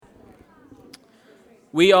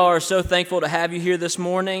We are so thankful to have you here this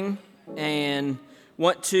morning and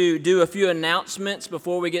want to do a few announcements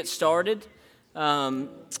before we get started.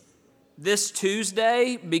 This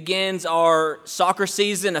Tuesday begins our soccer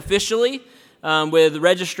season officially with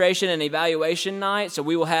registration and evaluation night. So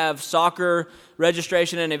we will have soccer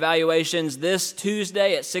registration and evaluations this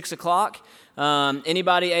Tuesday at 6 o'clock.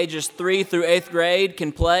 Anybody ages 3 through 8th grade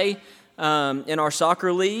can play in our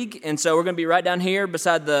soccer league. And so we're going to be right down here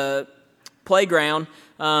beside the playground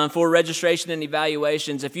for registration and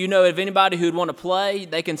evaluations. If you know of anybody who'd want to play,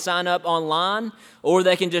 they can sign up online, or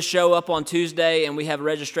they can just show up on Tuesday, and we have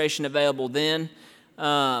registration available then.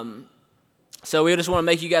 So we just want to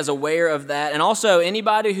make you guys aware of that. And also,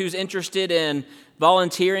 anybody who's interested in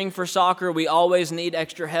volunteering for soccer, we always need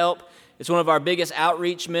extra help. It's one of our biggest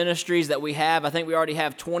outreach ministries that we have. I think we already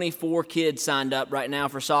have 24 kids signed up right now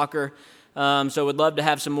for soccer. So we'd love to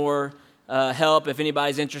have some more help if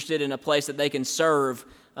anybody's interested in a place that they can serve.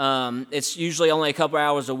 It's usually only a couple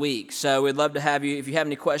hours a week. So we'd love to have you. If you have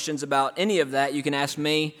any questions about any of that, you can ask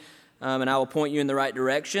me, and I will point you in the right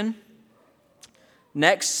direction.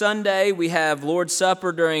 Next Sunday, we have Lord's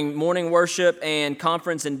Supper during morning worship and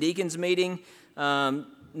conference and deacons meeting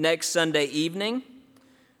next Sunday evening.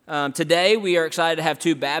 Today, we are excited to have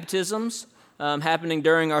 2 baptisms happening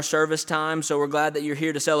during our service time, so we're glad that you're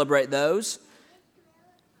here to celebrate those.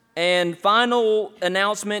 And final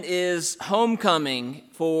announcement is homecoming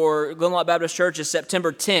for Glenlock Baptist Church is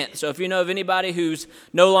September 10th. So if you know of anybody who's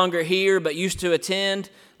no longer here but used to attend,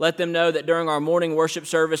 let them know that during our morning worship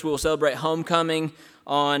service, we will celebrate homecoming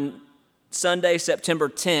on Sunday, September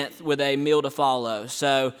 10th, with a meal to follow.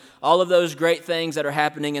 So all of those great things that are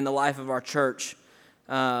happening in the life of our church.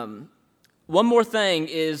 One more thing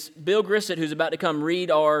is Bill Grissett, who's about to come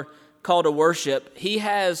read our call to worship, he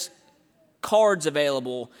has cards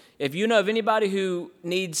available. If you know of anybody who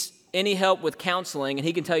needs any help with counseling, and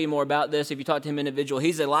he can tell you more about this if you talk to him individually.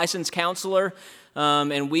 He's a licensed counselor,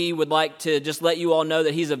 and we would like to just let you all know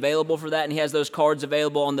that he's available for that, and he has those cards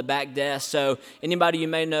available on the back desk. So anybody you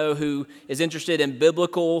may know who is interested in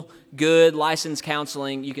biblical, good, licensed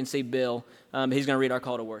counseling, you can see Bill. He's going to read our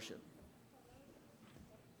call to worship.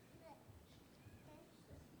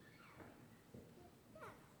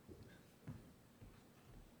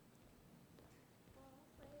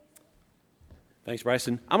 Thanks,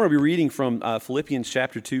 Bryson. I'm going to be reading from Philippians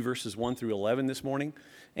chapter 2, verses 1 through 11 this morning.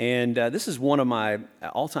 And this is one of my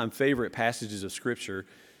all-time favorite passages of Scripture.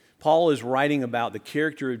 Paul is writing about the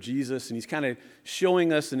character of Jesus, and he's kind of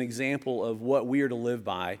showing us an example of what we are to live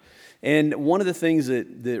by. And one of the things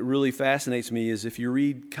that really fascinates me is if you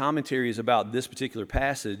read commentaries about this particular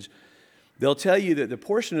passage, they'll tell you that the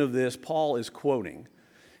portion of this Paul is quoting.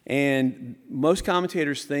 And most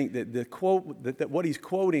commentators think that the quote that what he's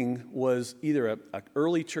quoting was either an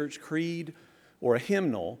early church creed or a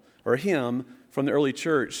hymnal or a hymn from the early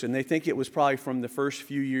church, and they think it was probably from the first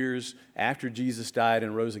few years after Jesus died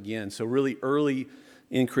and rose again, so really early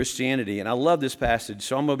in Christianity. And I love this passage,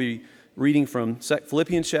 so I'm going to be reading from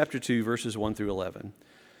Philippians chapter 2, verses 1 through 11.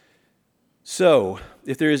 So,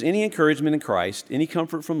 if there is any encouragement in Christ, any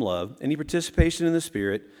comfort from love, any participation in the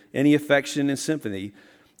Spirit, any affection and sympathy,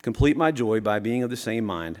 complete my joy by being of the same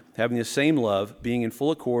mind, having the same love, being in full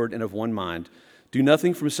accord and of one mind. Do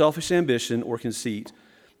nothing from selfish ambition or conceit,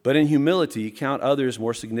 but in humility count others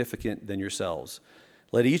more significant than yourselves.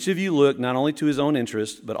 Let each of you look not only to his own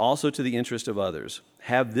interest, but also to the interest of others.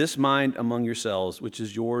 Have this mind among yourselves, which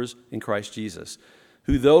is yours in Christ Jesus,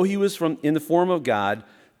 who though he was in the form of God,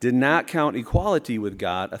 did not count equality with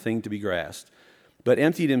God a thing to be grasped, but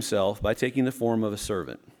emptied himself by taking the form of a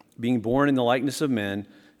servant. Being born in the likeness of men,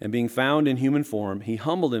 and being found in human form, he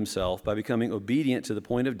humbled himself by becoming obedient to the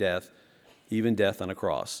point of death, even death on a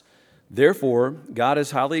cross. Therefore, God has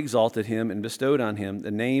highly exalted him and bestowed on him the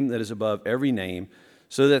name that is above every name,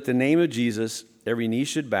 so that the name of Jesus every knee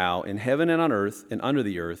should bow in heaven and on earth and under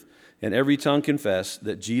the earth, and every tongue confess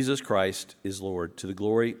that Jesus Christ is Lord, to the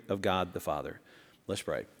glory of God the Father. Let's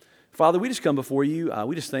pray. Father, we just come before you.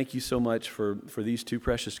 We just thank you so much for these 2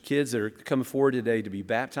 precious kids that are coming forward today to be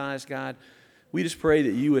baptized, God. We just pray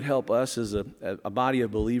that you would help us as a body of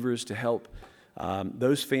believers to help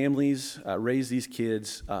those families raise these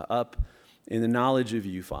kids up in the knowledge of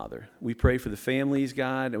you, Father. We pray for the families,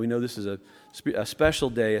 God, and we know this is a special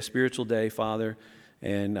day, a spiritual day, Father.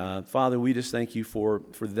 And Father, we just thank you for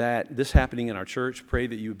that, this happening in our church. Pray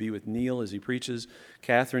that you would be with Neil as he preaches,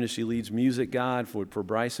 Catherine as she leads music, God, for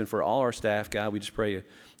Bryce and for all our staff, God. We just pray a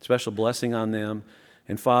special blessing on them.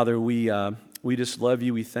 And Father, we just love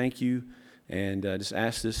you. We thank you. And just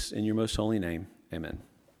ask this in your most holy name. Amen.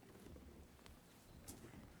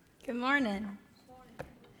 Good morning.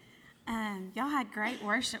 Y'all had great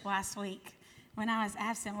worship last week when I was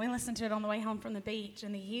absent. We listened to it on the way home from the beach,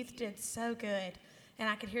 and the youth did so good. And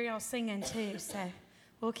I could hear y'all singing too, so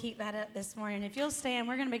we'll keep that up this morning. If you'll stand,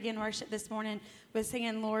 we're going to begin worship this morning with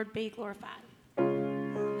singing, Lord, Be Glorified.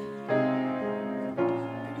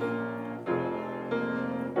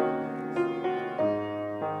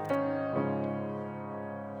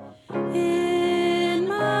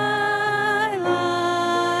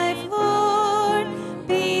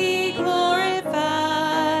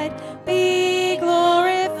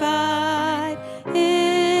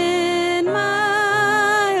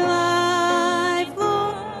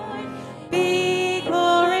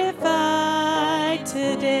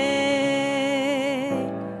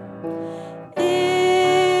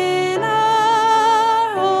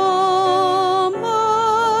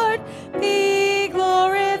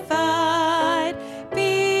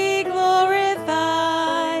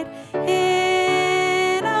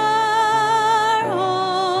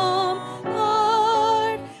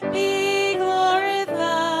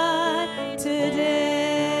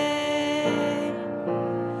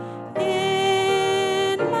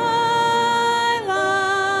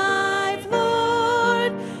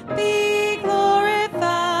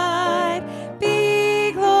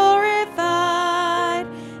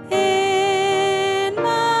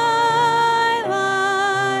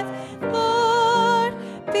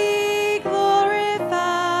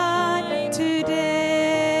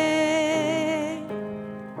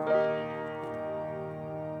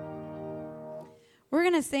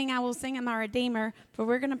 I Will Sing of My Redeemer, but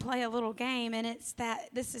we're going to play a little game, and it's that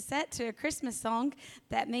this is set to a Christmas song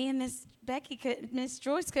that me and Miss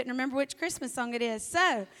Joyce couldn't remember which Christmas song it is.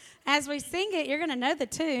 So as we sing it, you're going to know the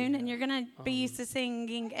tune, and you're going to be used to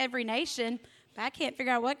singing Every Nation, but I can't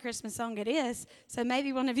figure out what Christmas song it is, so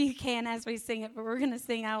maybe one of you can as we sing it, but we're going to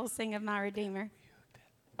sing I Will Sing of My Redeemer.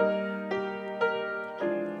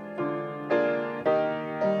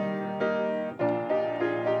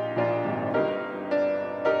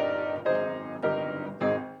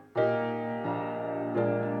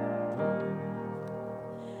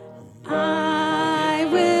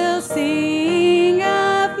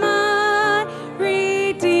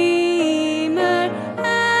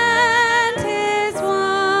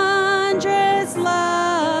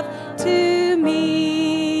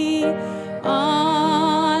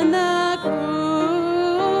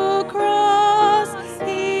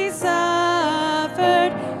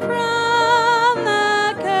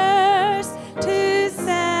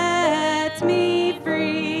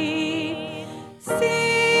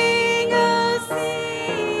 Sing, oh,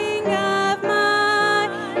 sing of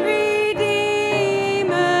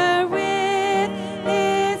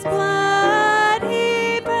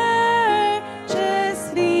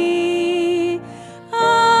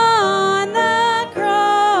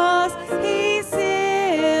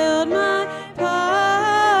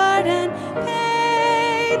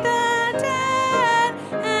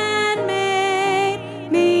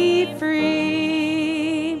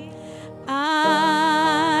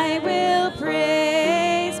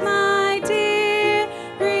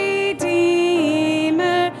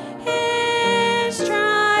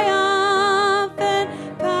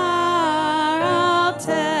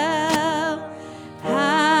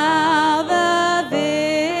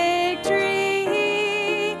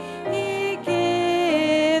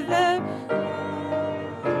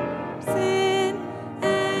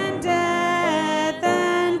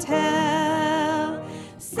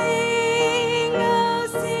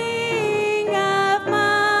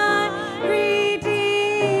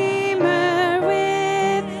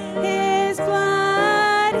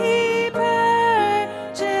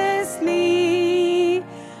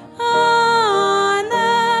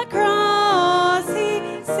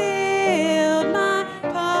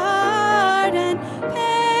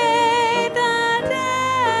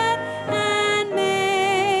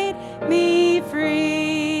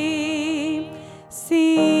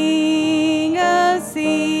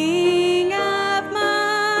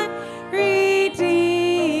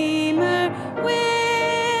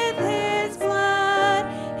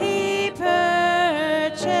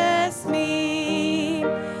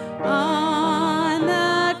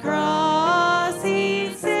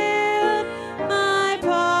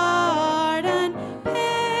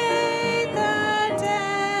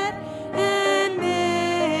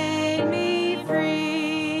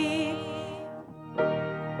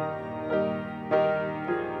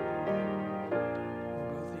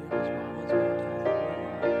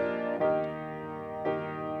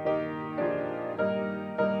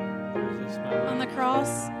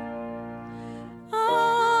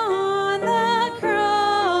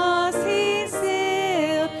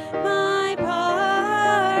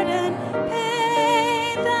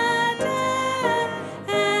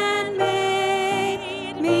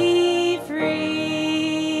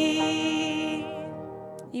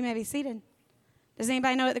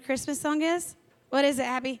anybody know what the Christmas song is? What is it,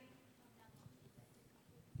 Abby?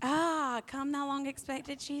 Come thou long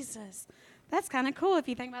expected Jesus. That's kind of cool if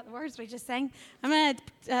you think about the words we just sang. I'm going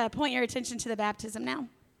to point your attention to the baptism now.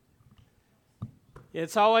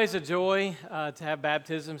 It's always a joy to have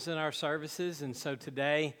baptisms in our services, and so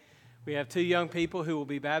today we have two young people who will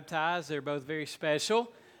be baptized. They're both very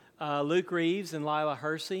special, Luke Reeves and Lila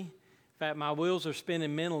Hersey. In fact, my wheels are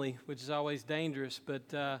spinning mentally, which is always dangerous,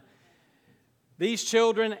 but these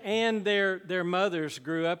children and their mothers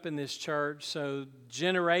grew up in this church, so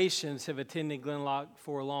generations have attended Glenlock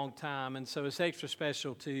for a long time, and so it's extra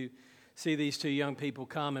special to see these two young people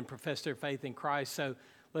come and profess their faith in Christ. So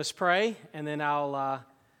let's pray, and then I'll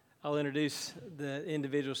introduce the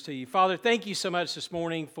individuals to you. Father, thank you so much this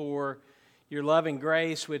morning for your love and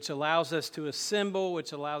grace, which allows us to assemble,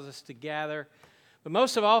 which allows us to gather. But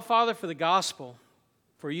most of all, Father, for the gospel,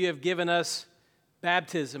 for you have given us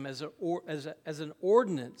baptism as an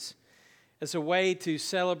ordinance, as a way to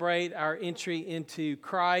celebrate our entry into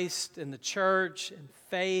Christ and the church and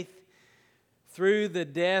faith through the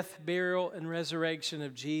death, burial, and resurrection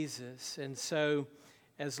of Jesus. And so,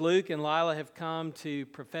 as Luke and Lila have come to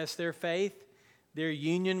profess their faith, their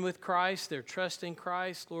union with Christ, their trust in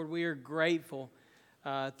Christ, Lord, we are grateful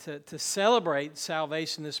to celebrate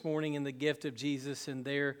salvation this morning in the gift of Jesus and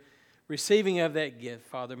their receiving of that gift.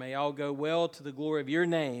 Father, may all go well to the glory of your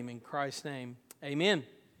name. In Christ's name, amen.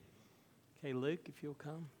 Okay, Luke, if you'll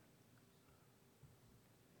come.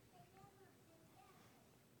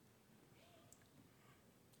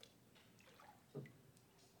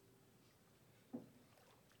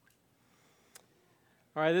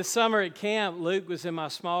 All right, this summer at camp, Luke was in my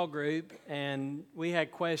small group, and we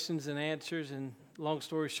had questions and answers, and long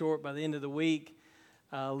story short, by the end of the week,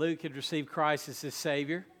 Luke had received Christ as his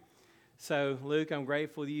Savior. So, Luke, I'm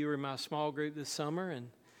grateful that you were in my small group this summer, and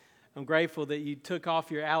I'm grateful that you took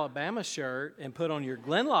off your Alabama shirt and put on your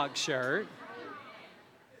Glenlock shirt.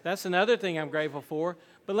 That's another thing I'm grateful for.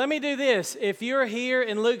 But let me do this. If you're here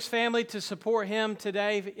in Luke's family to support him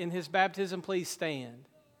today in his baptism, please stand.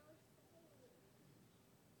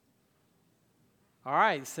 All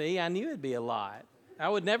right, see, I knew it'd be a lot. I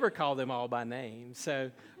would never call them all by name.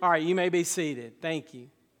 So, all right, you may be seated. Thank you.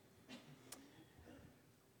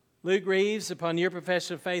 Luke Reeves, upon your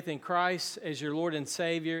profession of faith in Christ as your Lord and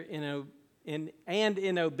Savior,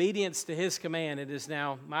 in obedience to his command, it is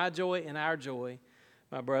now my joy and our joy,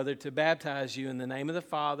 my brother, to baptize you in the name of the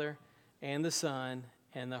Father and the Son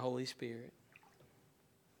and the Holy Spirit.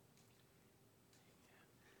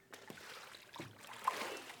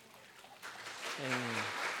 Amen.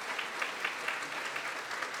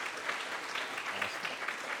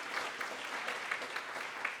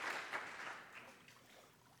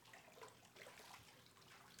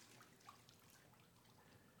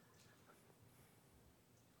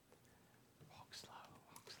 Walk slow.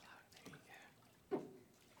 There you go.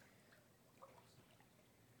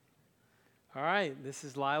 All right, this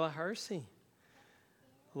is Lila Hersey.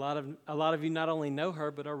 A lot of you not only know her,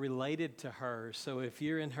 but are related to her. So if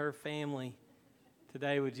you're in her family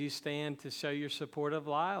today, would you stand to show your support of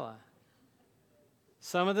Lila?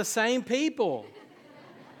 Some of the same people.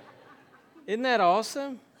 Isn't that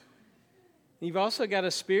awesome? You've also got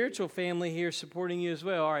a spiritual family here supporting you as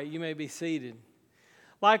well. All right, you may be seated.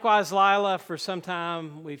 Likewise, Lila, for some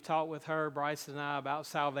time, we've talked with her, Bryce and I, about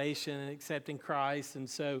salvation and accepting Christ. And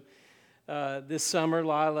so this summer,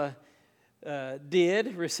 Lila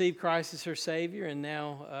did receive Christ as her Savior and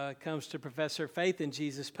now comes to profess her faith in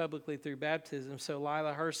Jesus publicly through baptism. So,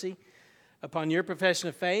 Lila Hersey, upon your profession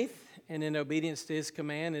of faith and in obedience to his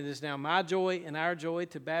command, it is now my joy and our joy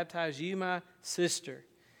to baptize you, my sister,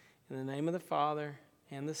 in the name of the Father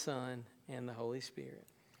and the Son and the Holy Spirit.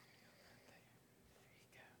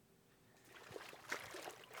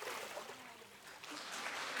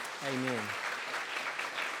 Amen.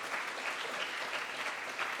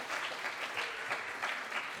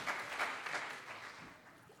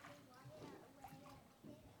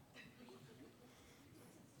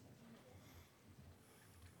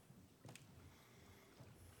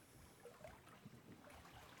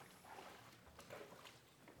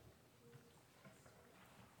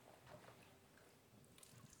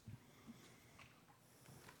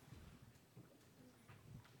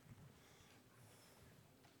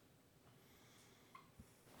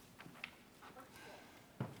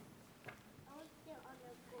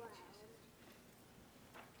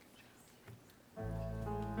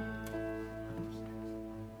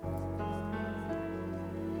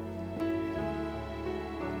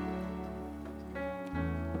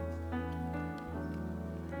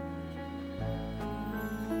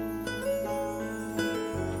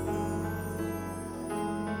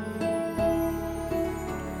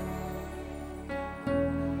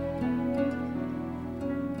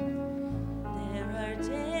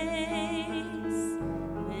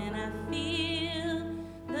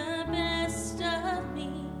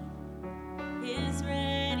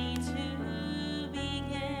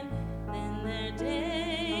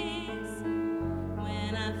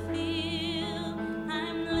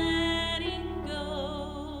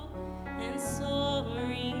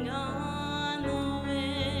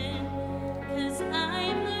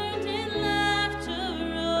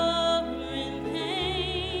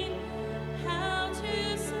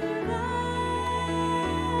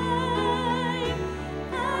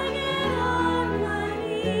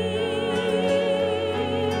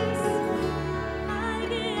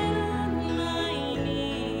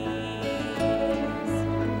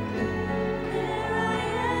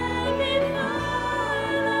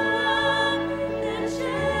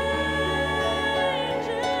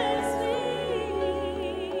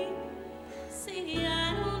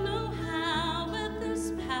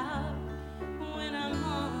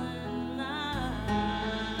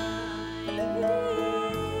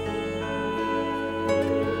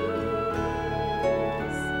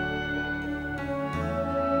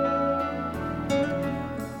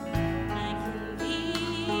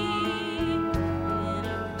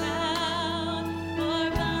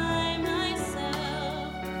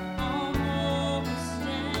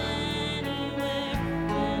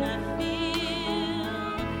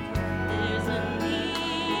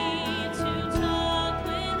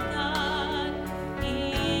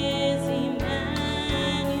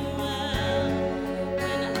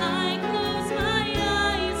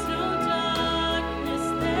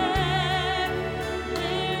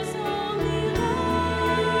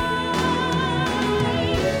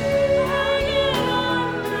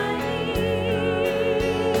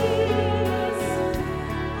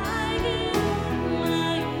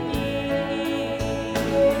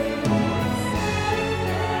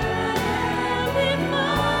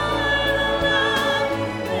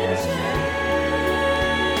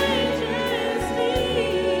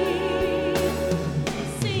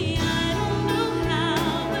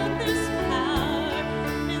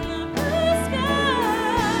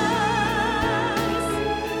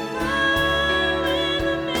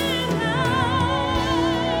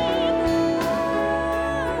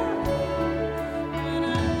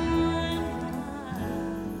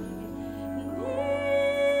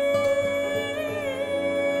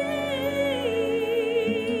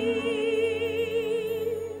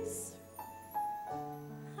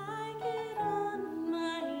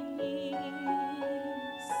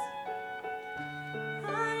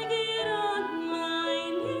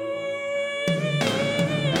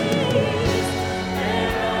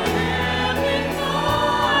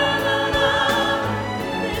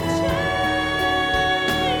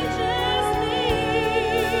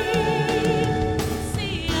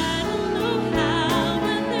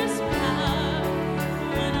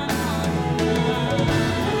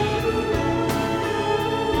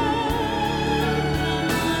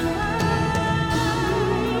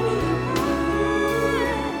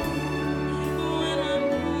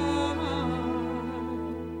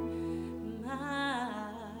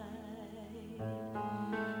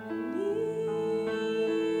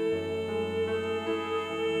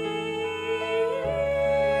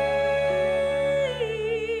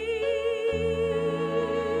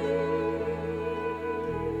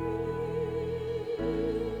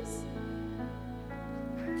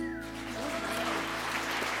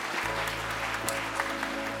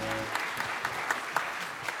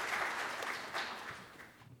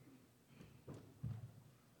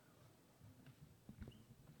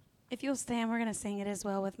 if you'll stand, we're going to sing it as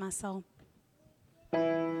well, With My Soul.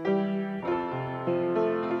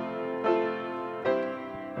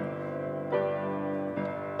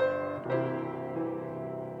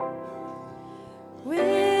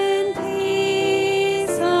 When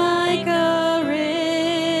peace like a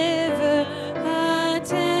river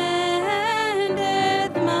attendeth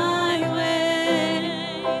my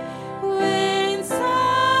way, when sorrows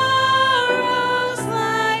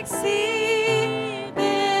like sea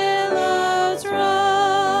billows roll,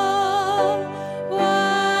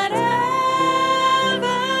 whatever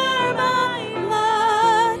my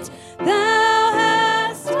lot, thou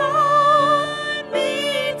hast taught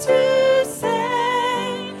me to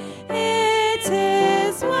say, it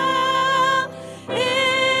is well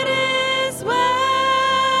with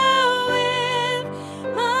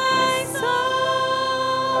my soul.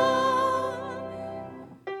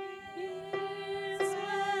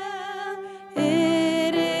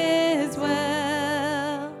 It is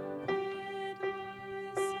well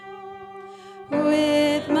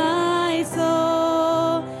with my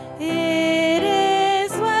soul. It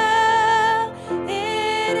is well.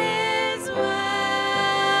 It is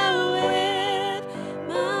well with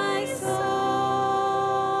my soul.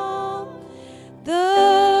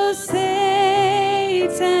 Though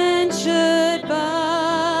Satan should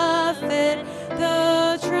buffet,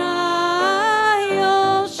 though trial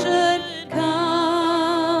should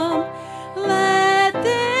come, let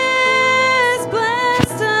this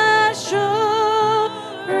blessed assurance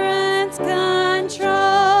control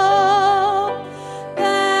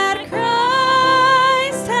that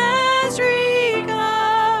Christ has regarded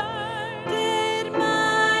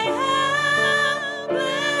my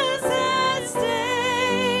helpless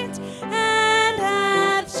estate and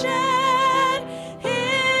hath shed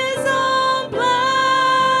his own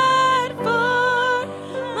blood for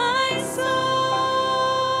my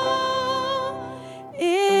soul.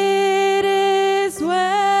 It is well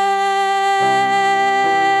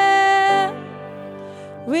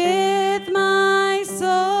with my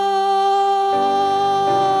soul.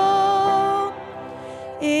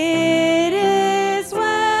 It is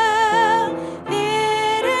well.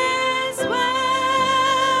 It is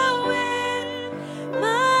well with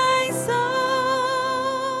my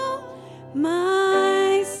soul.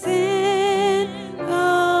 My sin,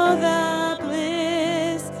 oh, the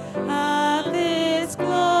bliss of this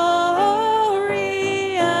glorious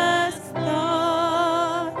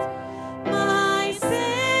thought. My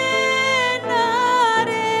sin not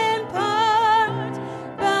in part,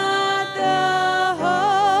 but the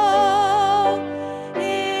whole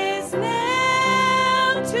is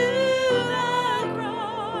nailed to the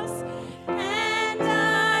cross, and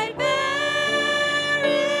I bear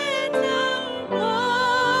it no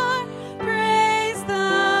more. Praise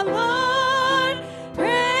the Lord,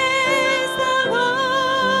 praise the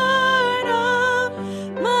Lord, oh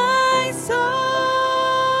my soul.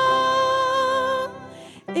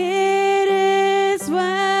 It is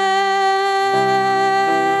well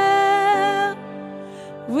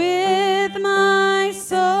with my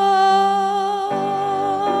soul.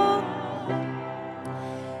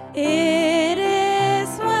 It is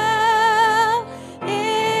well.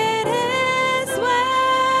 It is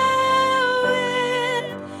well with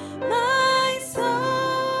my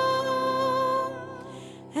soul.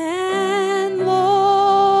 And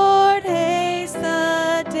Lord, haste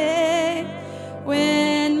the day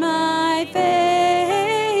when my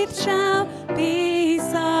faith shall be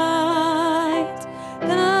sight.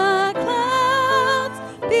 The clouds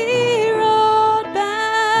be rolled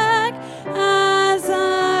back as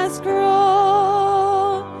a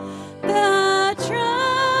scroll. The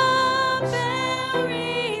trumpet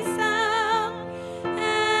resound,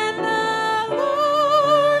 and the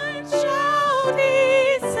Lord shall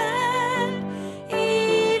descend.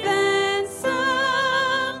 Even so,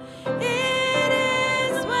 it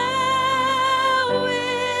is well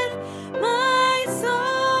with my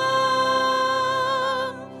soul.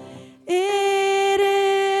 It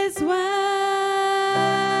is well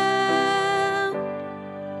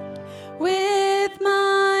with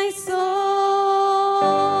my soul.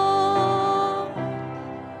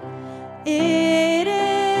 It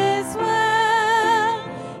is well.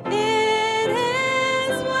 It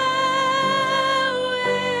is well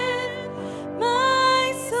with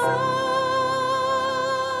my soul.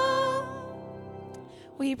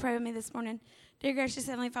 Will you pray with me this morning? Dear gracious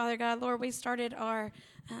Heavenly Father God, Lord, we started our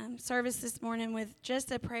service this morning with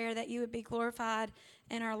just a prayer that you would be glorified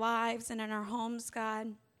in our lives and in our homes,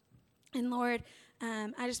 God. And Lord,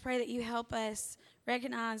 I just pray that you help us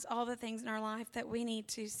recognize all the things in our life that we need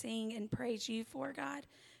to sing and praise you for, God.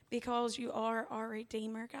 because you are our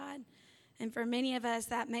Redeemer, God. And for many of us,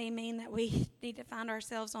 that may mean that we need to find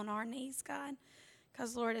ourselves on our knees, God.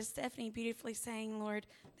 Because, Lord, as Stephanie beautifully saying, Lord,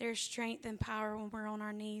 there's strength and power when we're on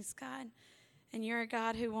our knees, God. And you're a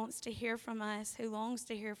God who wants to hear from us, who longs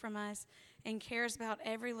to hear from us, and cares about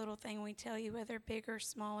every little thing we tell you, whether big or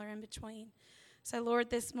small or in between. So, Lord,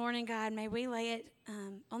 this morning, God, may we lay it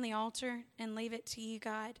on the altar and leave it to you,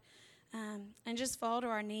 God, and just fall to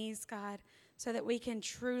our knees, God, so that we can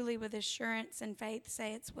truly, with assurance and faith,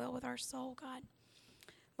 say it's well with our soul, God.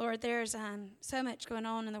 Lord, there's so much going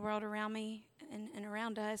on in the world around me and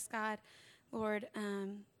around us, God. Lord,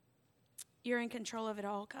 you're in control of it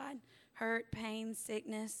all, God. Hurt, pain,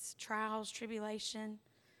 sickness, trials, tribulation,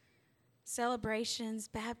 celebrations,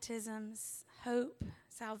 baptisms, hope,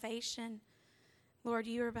 salvation. Lord,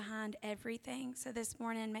 you are behind everything. So this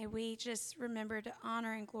morning, may we just remember to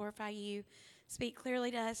honor and glorify you. Speak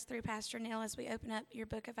clearly to us through Pastor Neil as we open up your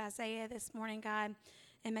book of Isaiah this morning, God.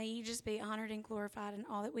 And may you just be honored and glorified in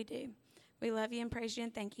all that we do. We love you and praise you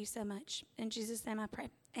and thank you so much. In Jesus' name I pray.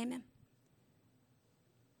 Amen.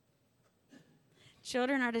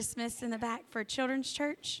 Children are dismissed in the back for Children's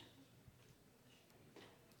Church.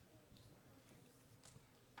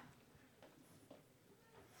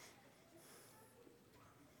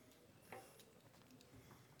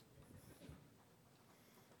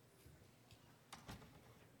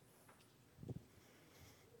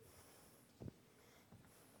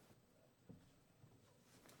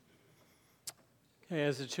 Okay,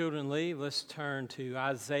 as the children leave, let's turn to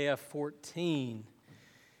Isaiah 14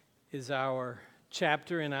 is our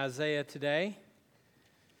chapter in Isaiah today,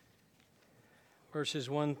 verses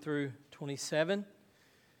 1 through 27.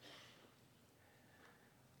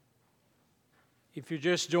 If you're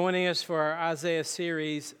just joining us for our Isaiah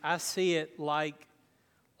series, I see it like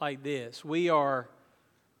this. We are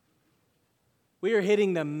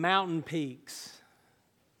hitting the mountain peaks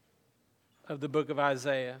of the book of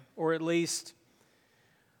Isaiah, or at least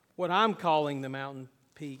what I'm calling the mountain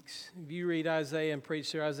peaks. If you read Isaiah and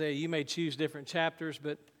preach through Isaiah, you may choose different chapters,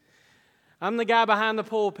 but I'm the guy behind the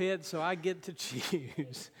pulpit, so I get to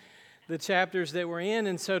choose the chapters that we're in.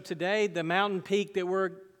 And so today, the mountain peak that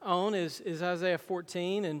we're on is Isaiah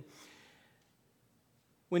 14. And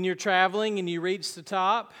when you're traveling and you reach the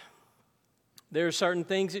top, there are certain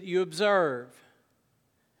things that you observe.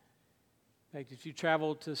 In fact, if you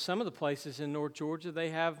travel to some of the places in North Georgia, they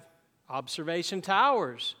have observation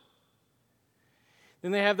towers. Then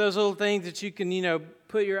they have those little things that you can,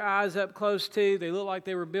 put your eyes up close to. They look like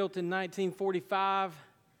they were built in 1945. You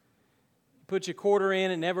put your quarter in,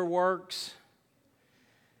 it never works.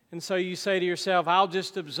 And so you say to yourself, I'll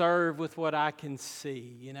just observe with what I can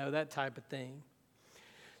see, that type of thing.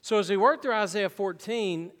 So as we work through Isaiah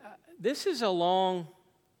 14, this is a long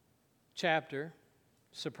chapter.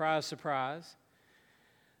 Surprise, surprise.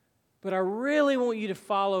 But I really want you to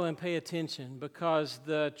follow and pay attention because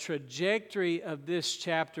the trajectory of this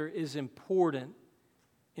chapter is important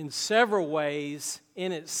in several ways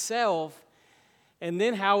in itself, and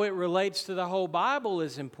then how it relates to the whole Bible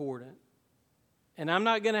is important. And I'm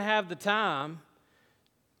not going to have the time,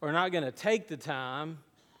 or not going to take the time,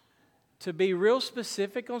 to be real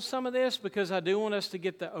specific on some of this because I do want us to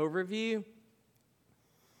get the overview.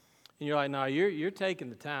 And you're like, no, you're taking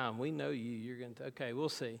the time. We know you. You're going to, okay, we'll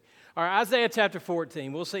see. All right, Isaiah chapter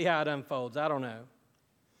 14. We'll see how it unfolds. I don't know.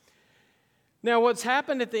 Now, what's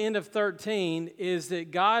happened at the end of 13 is that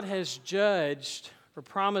God has judged or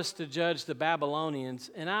promised to judge the Babylonians.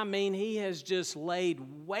 And I mean, he has just laid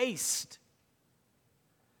waste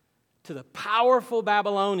to the powerful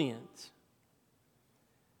Babylonians.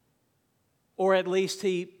 Or at least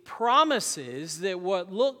he promises that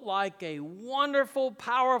what looked like a wonderful,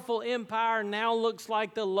 powerful empire now looks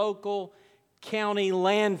like the local county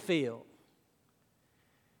landfill.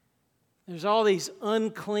 There's all these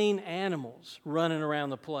unclean animals running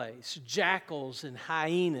around the place, jackals and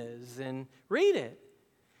hyenas, and read it.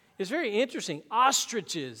 It's very interesting.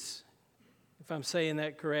 Ostriches, if I'm saying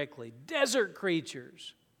that correctly, desert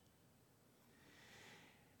creatures.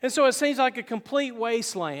 And so it seems like a complete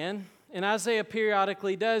wasteland. And Isaiah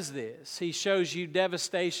periodically does this. He shows you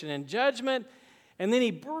devastation and judgment, and then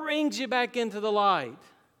he brings you back into the light.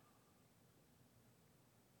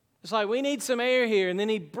 It's like, we need some air here, and then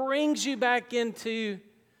he brings you back into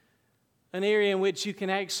an area in which you can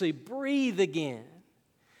actually breathe again.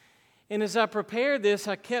 And as I prepared this,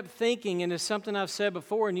 I kept thinking, and it's something I've said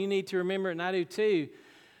before, and you need to remember it, and I do too.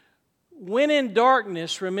 When in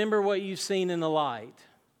darkness, remember what you've seen in the light.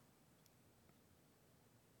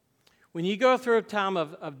 When you go through a time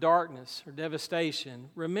of darkness or devastation,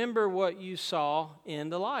 remember what you saw in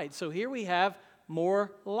the light. So here we have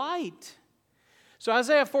more light. So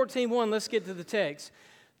Isaiah 14:1, let's get to the text.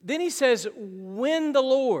 Then he says, when the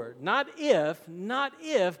Lord, not if,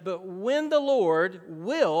 but when the Lord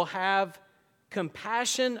will have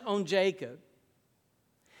compassion on Jacob,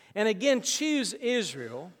 and again choose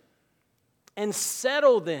Israel, and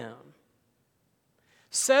settle them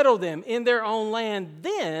in their own land,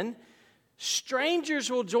 then strangers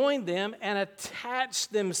will join them and attach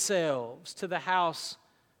themselves to the house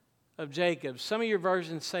of Jacob. Some of your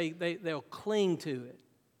versions say they'll cling to it.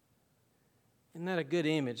 Isn't that a good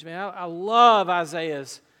image? Man, I love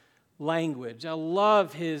Isaiah's language. I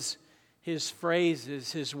love his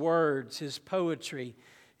phrases, his words, his poetry.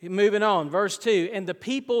 Moving on, verse 2, and the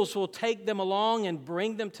peoples will take them along and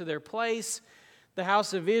bring them to their place. The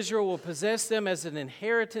house of Israel will possess them as an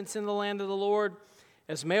inheritance in the land of the Lord,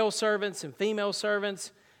 as male servants and female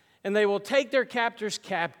servants, and they will take their captors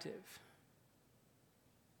captive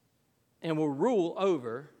and will rule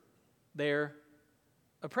over their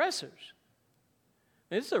oppressors.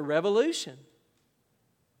 This is a revolution.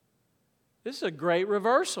 This is a great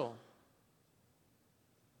reversal.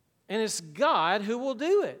 And it's God who will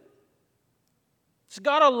do it. It's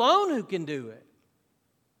God alone who can do it.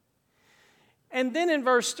 And then in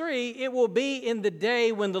verse 3, it will be in the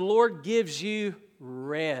day when the Lord gives you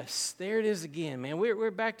rest. There it is again, man.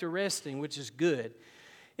 We're back to resting, which is good.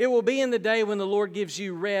 It will be in the day when the Lord gives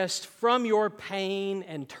you rest from your pain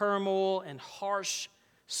and turmoil and harsh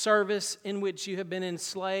service in which you have been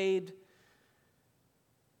enslaved,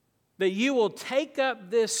 that you will take up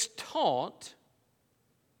this taunt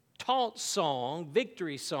song,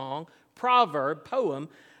 victory song, proverb, poem,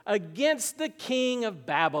 against the king of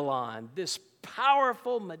Babylon, this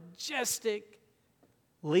powerful, majestic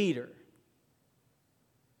leader.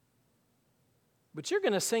 But you're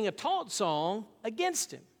going to sing a taunt song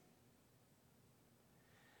against him.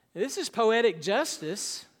 This is poetic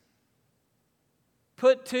justice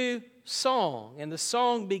put to song. And the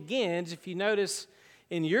song begins, if you notice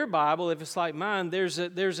in your Bible, if it's like mine, there's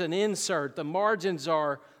an insert. The margins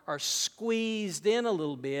are squeezed in a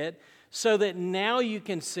little bit so that now you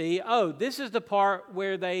can see, oh, this is the part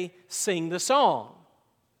where they sing the song.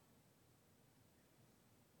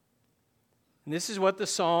 And this is what the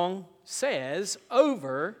song says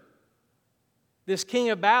over this king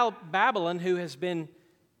of Babylon who has been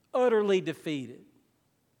utterly defeated.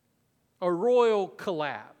 A royal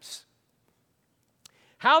collapse.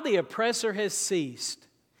 How the oppressor has ceased,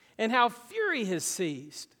 and how fury has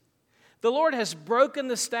ceased. The Lord has broken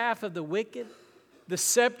the staff of the wicked, the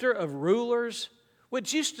scepter of rulers,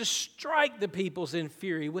 which used to strike the peoples in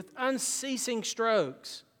fury with unceasing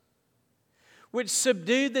strokes, which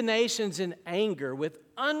subdued the nations in anger with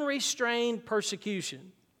unrestrained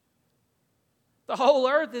persecution. The whole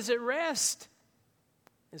earth is at rest,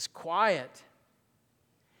 is quiet,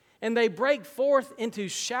 and they break forth into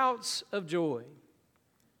shouts of joy.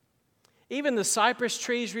 Even the cypress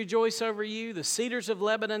trees rejoice over you, the cedars of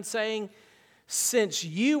Lebanon, saying, since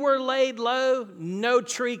you were laid low, no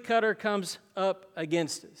tree cutter comes up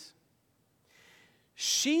against us.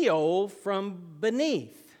 Sheol from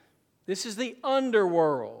beneath. This is the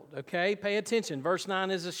underworld, okay? Pay attention. Verse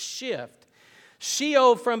 9 is a shift.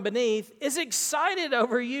 Sheol from beneath is excited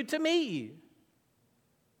over you to meet you.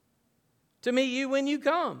 To meet you when you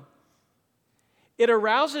come. It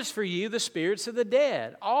arouses for you the spirits of the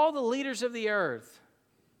dead, all the leaders of the earth.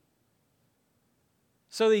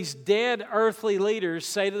 So these dead earthly leaders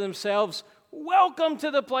say to themselves, welcome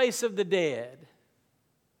to the place of the dead.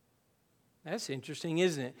 That's interesting,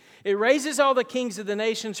 isn't it? It raises all the kings of the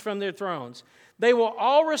nations from their thrones. They will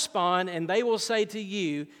all respond and they will say to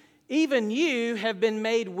you, even you have been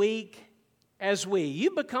made weak as we.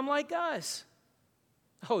 You become like us.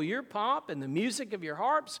 Oh, your pomp and the music of your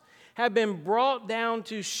harps have been brought down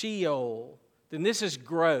to Sheol. Then this is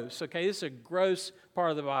gross, okay? This is a gross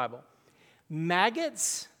part of the Bible.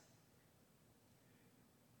 Maggots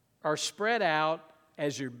are spread out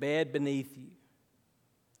as your bed beneath you,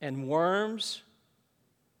 and worms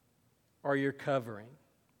are your covering.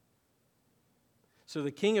 So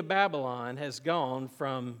the king of Babylon has gone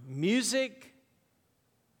from music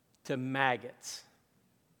to maggots.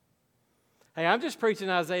 Hey, I'm just preaching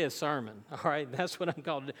Isaiah's sermon, all right? That's what I'm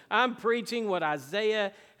called to do. I'm preaching what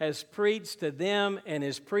Isaiah has preached to them and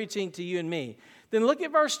is preaching to you and me. Then look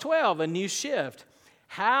at verse 12, a new shift.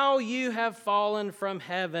 How you have fallen from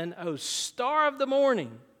heaven, O star of the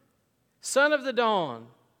morning, son of the dawn.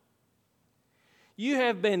 You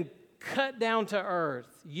have been cut down to earth,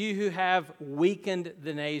 you who have weakened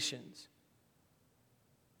the nations.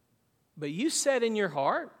 But you said in your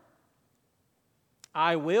heart,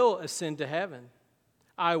 I will ascend to heaven.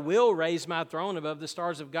 I will raise my throne above the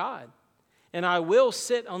stars of God, and I will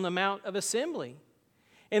sit on the mount of assembly.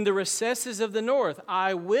 In the recesses of the north,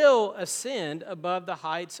 I will ascend above the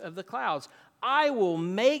heights of the clouds. I will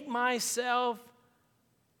make myself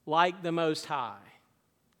like the Most High.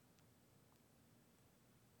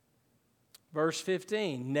 Verse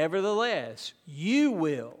 15, nevertheless, you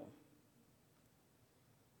will.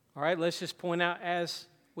 All right, let's just point out as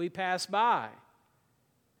we pass by.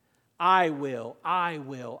 I will, I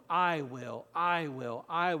will, I will, I will,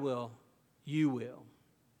 I will, you will.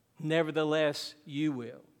 Nevertheless, you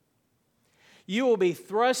will. You will be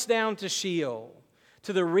thrust down to Sheol,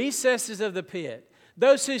 to the recesses of the pit.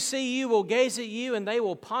 Those who see you will gaze at you, and they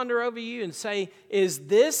will ponder over you and say, is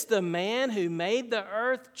this the man who made the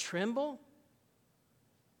earth tremble?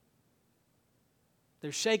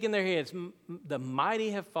 They're shaking their heads. The mighty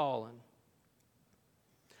have fallen.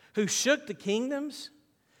 Who shook the kingdoms,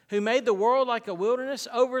 who made the world like a wilderness,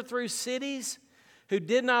 overthrew cities, who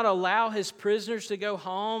did not allow his prisoners to go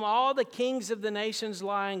home. All the kings of the nations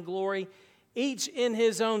lie in glory, each in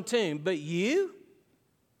his own tomb. But you've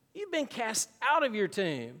been cast out of your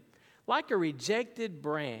tomb like a rejected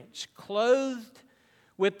branch, clothed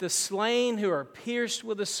with the slain who are pierced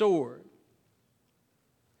with a sword,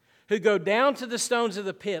 who go down to the stones of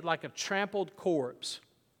the pit like a trampled corpse.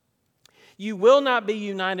 You will not be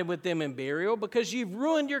united with them in burial because you've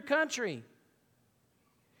ruined your country.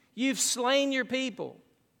 You've slain your people.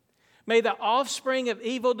 May the offspring of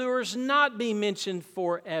evildoers not be mentioned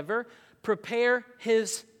forever. Prepare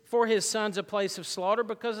for his sons a place of slaughter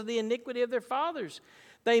because of the iniquity of their fathers.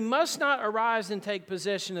 They must not arise and take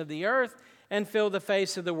possession of the earth and fill the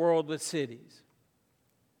face of the world with cities.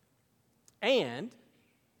 And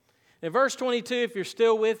in verse 22, if you're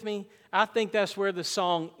still with me, I think that's where the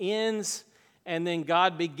song ends, and then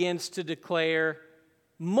God begins to declare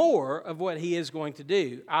more of what he is going to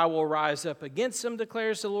do. I will rise up against them,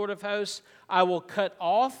 declares the Lord of hosts. I will cut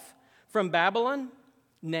off from Babylon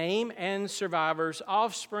name and survivors,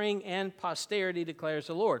 offspring and posterity, declares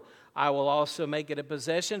the Lord. I will also make it a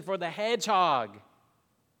possession for the hedgehog,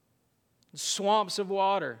 swamps of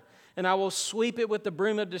water, and I will sweep it with the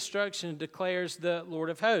broom of destruction, declares the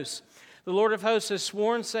Lord of hosts. The Lord of hosts has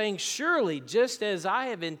sworn, saying, surely, just as I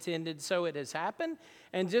have intended, so it has happened,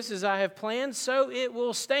 and just as I have planned, so it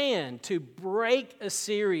will stand, to break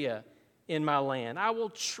Assyria in my land. I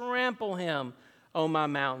will trample him on my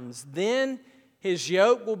mountains. Then his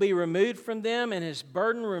yoke will be removed from them, and his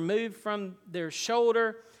burden removed from their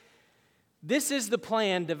shoulder. This is the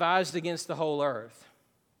plan devised against the whole earth.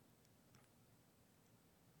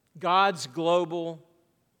 God's global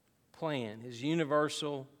plan, his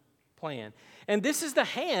universal plan. And this is the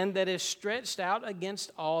hand that is stretched out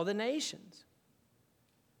against all the nations.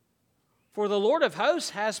 For the Lord of hosts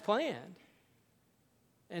has planned,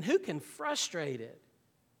 and who can frustrate it?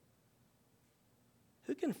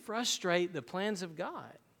 Who can frustrate the plans of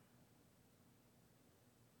God?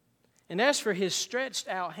 And as for his stretched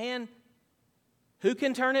out hand, who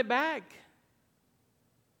can turn it back?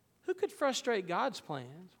 Who could frustrate God's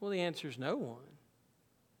plans? Well, the answer is no one.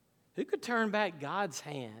 Who could turn back God's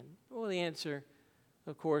hand? Well, the answer,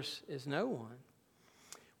 of course, is no one.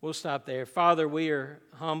 We'll stop there. Father, we are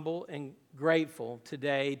humble and grateful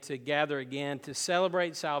today to gather again to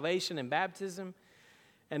celebrate salvation and baptism,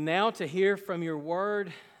 and now to hear from your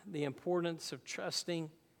word the importance of trusting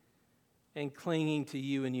and clinging to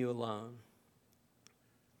you and you alone.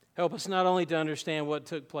 Help us not only to understand what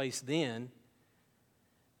took place then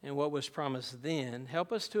and what was promised then,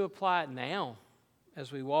 help us to apply it now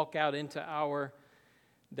as we walk out into our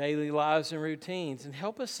daily lives and routines. And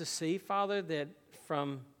help us to see, Father, that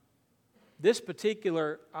from this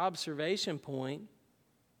particular observation point,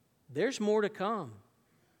 there's more to come.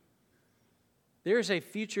 There's a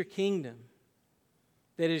future kingdom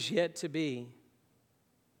that is yet to be,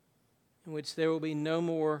 in which there will be no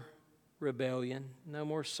more rebellion, no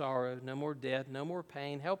more sorrow, no more death, no more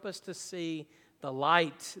pain. Help us to see the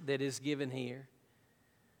light that is given here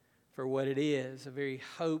for what it is, a very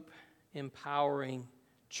hope-empowering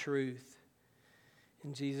truth.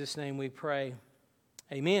 In Jesus' name we pray.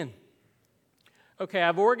 Amen. Okay,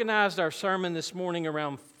 I've organized our sermon this morning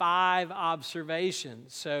around 5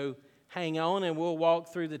 observations. So hang on and we'll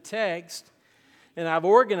walk through the text. And I've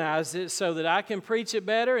organized it so that I can preach it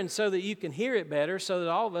better and so that you can hear it better, so that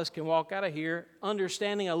all of us can walk out of here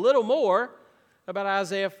understanding a little more about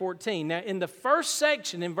Isaiah 14. Now, in the first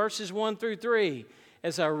section, in verses 1 through 3,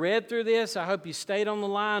 as I read through this, I hope you stayed on the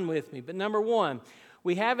line with me. But number one,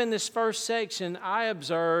 we have in this first section, I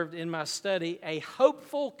observed in my study, a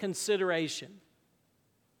hopeful consideration.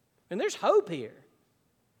 And there's hope here.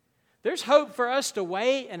 There's hope for us to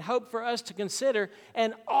wait and hope for us to consider,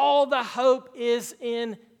 and all the hope is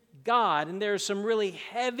in God. And there are some really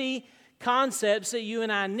heavy concepts that you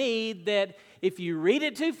and I need that if you read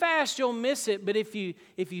it too fast, you'll miss it. But if you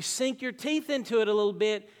sink your teeth into it a little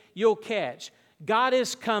bit, you'll catch. God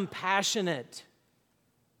is compassionate.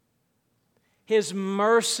 His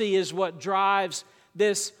mercy is what drives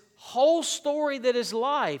this whole story that is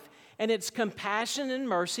life. And it's compassion and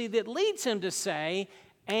mercy that leads him to say,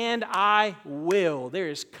 and I will. There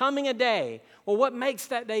is coming a day. Well, what makes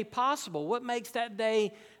that day possible? What makes that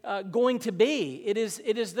day going to be? It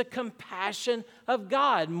is the compassion of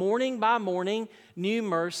God. Morning by morning, new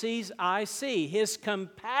mercies I see. His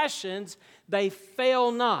compassions, they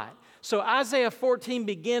fail not. So Isaiah 14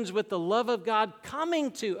 begins with the love of God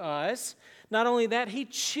coming to us. Not only that, he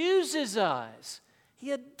chooses us.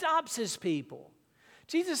 He adopts his people.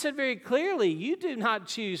 Jesus said very clearly, you do not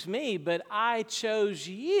choose me, but I chose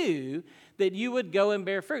you that you would go and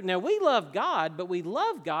bear fruit. Now, we love God, but we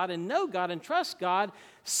love God and know God and trust God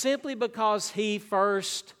simply because he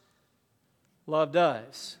first loved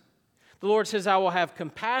us. The Lord says, I will have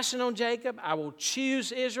compassion on Jacob. I will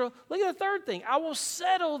choose Israel. Look at the third thing. I will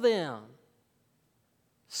settle them.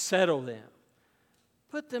 Settle them.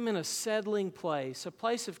 Put them in a settling place, a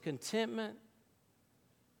place of contentment,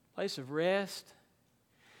 a place of rest.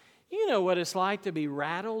 You know what it's like to be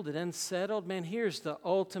rattled and unsettled. Man, here's the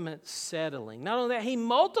ultimate settling. Not only that, he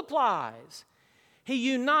multiplies. He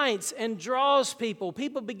unites and draws people.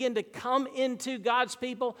 People begin to come into God's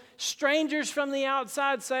people. Strangers from the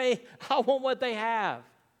outside say, I want what they have.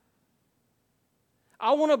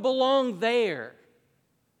 I want to belong there.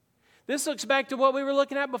 This looks back to what we were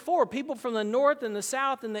looking at before. People from the north and the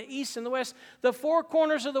south and the east and the west, the four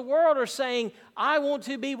corners of the world are saying, I want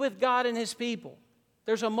to be with God and his people.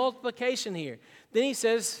 There's a multiplication here. Then he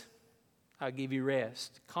says, I'll give you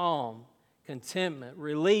rest, calm, contentment,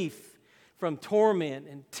 relief from torment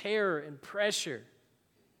and terror and pressure.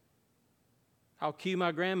 I'll cue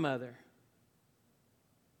my grandmother.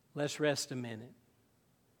 Let's rest a minute.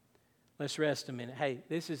 Let's rest a minute. Hey,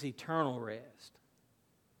 this is eternal rest.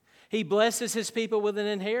 He blesses his people with an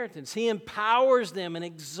inheritance. He empowers them and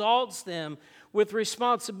exalts them with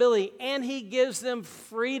responsibility, and he gives them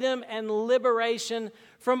freedom and liberation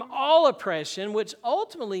from all oppression, which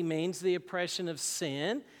ultimately means the oppression of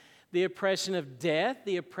sin, the oppression of death,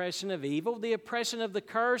 the oppression of evil, the oppression of the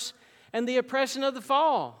curse, and the oppression of the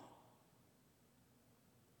fall.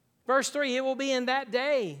 Verse 3, it will be in that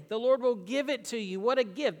day. The Lord will give it to you. What a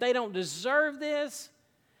gift. They don't deserve this.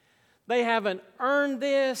 They haven't earned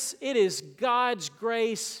this. It is God's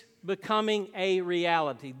grace becoming a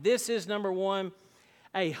reality. This is, number one,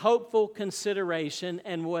 a hopeful consideration,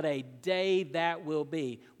 and what a day that will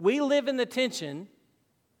be. We live in the tension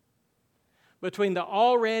between the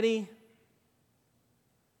already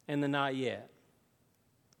and the not yet.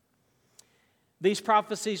 These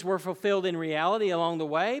prophecies were fulfilled in reality along the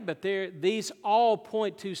way, but these all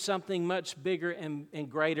point to something much bigger and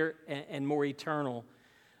greater and more eternal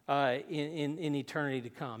in eternity to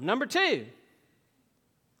come. Number two,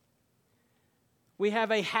 we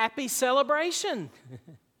have a happy celebration.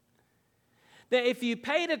 That if you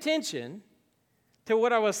paid attention to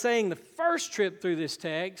what I was saying the first trip through this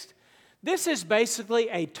text, this is basically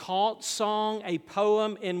a taunt song, a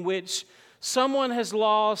poem in which someone has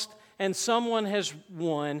lost and someone has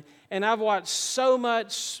won. And I've watched so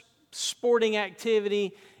much sporting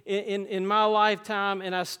activity in my lifetime,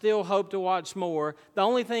 and I still hope to watch more. The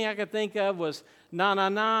only thing I could think of was na na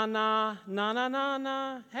na na na na na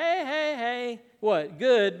na, hey hey hey, what?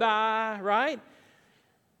 Goodbye, right?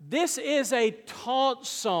 This is a taunt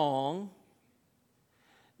song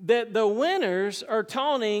that the winners are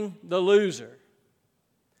taunting the loser.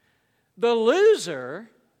 The loser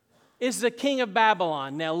is the king of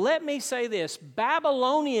Babylon. Now let me say this,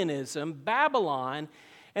 Babylonianism, Babylon,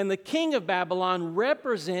 and the king of Babylon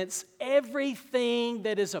represents everything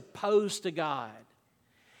that is opposed to God.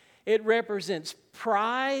 It represents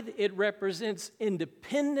pride, it represents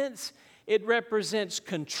independence, it represents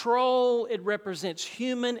control, it represents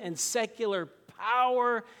human and secular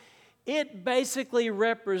power. It basically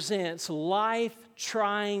represents life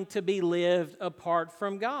trying to be lived apart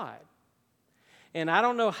from God. And I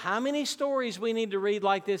don't know how many stories we need to read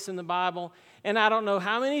like this in the Bible, and I don't know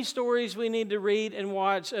how many stories we need to read and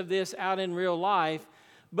watch of this out in real life,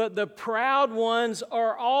 but the proud ones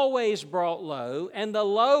are always brought low, and the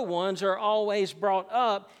low ones are always brought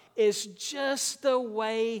up. It's just the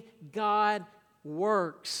way God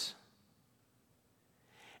works.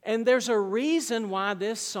 And there's a reason why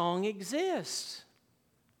this song exists.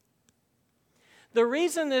 The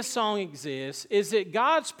reason this song exists is that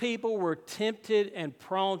God's people were tempted and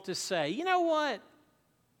prone to say, you know what?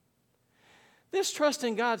 This trust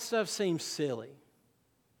in God stuff seems silly.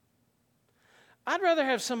 I'd rather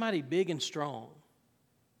have somebody big and strong.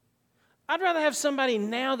 I'd rather have somebody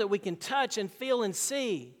now that we can touch and feel and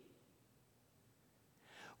see.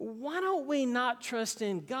 Why don't we not trust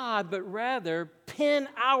in God, but rather pin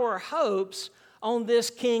our hopes on this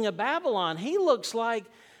king of Babylon? He looks like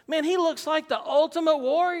the ultimate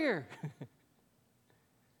warrior.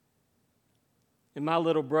 And my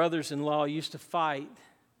little brothers-in-law used to fight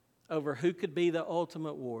over who could be the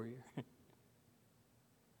ultimate warrior.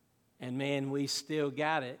 And man, we still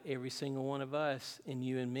got it, every single one of us, and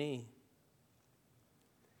you and me.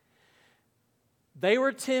 They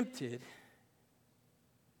were tempted,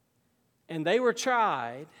 and they were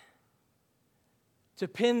tried to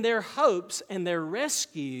pin their hopes and their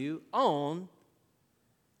rescue on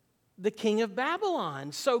the king of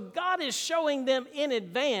Babylon. So God is showing them in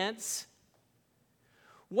advance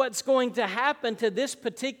what's going to happen to this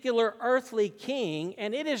particular earthly king,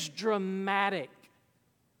 and it is dramatic.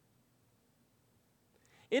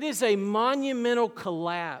 It is a monumental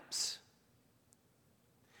collapse.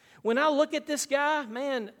 When I look at this guy,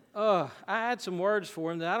 man, I had some words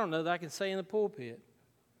for him that I don't know that I can say in the pulpit.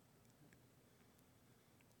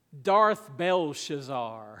 Darth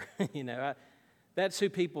Belshazzar, that's who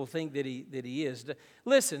people think that he is.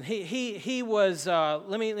 Listen, he was.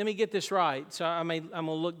 Let me get this right. So I'm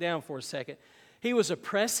gonna look down for a second. He was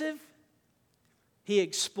oppressive. He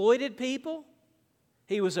exploited people.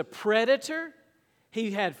 He was a predator.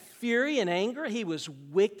 He had fury and anger. He was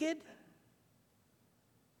wicked.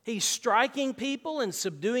 He's striking people and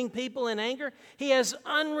subduing people in anger. He has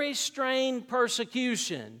unrestrained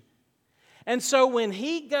persecution. And so when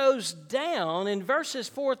he goes down in verses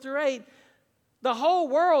 4 through 8, the whole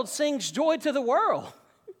world sings joy to the world.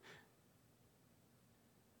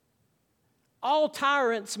 All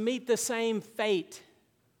tyrants meet the same fate.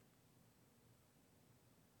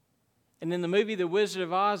 And in the movie The Wizard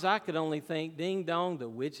of Oz, I could only think, ding dong, the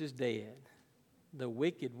witch is dead. The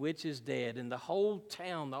wicked witch is dead. And the whole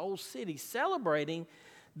town, the whole city celebrating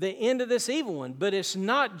the end of this evil one. But it's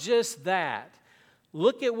not just that.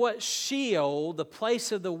 Look at what Sheol, the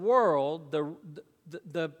place of the world,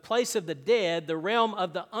 the place of the dead, the realm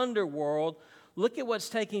of the underworld, look at what's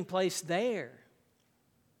taking place there.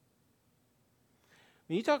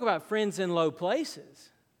 When you talk about friends in low places,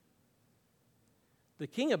 the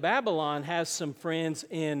king of Babylon has some friends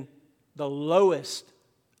in the lowest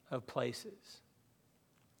of places,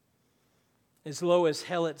 as low as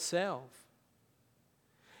hell itself.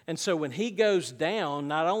 And so when he goes down,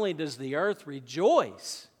 not only does the earth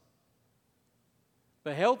rejoice,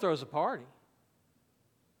 but hell throws a party.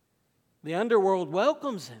 The underworld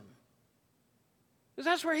welcomes him, because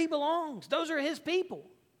that's where he belongs. Those are his people.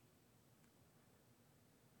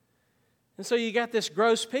 And so you got this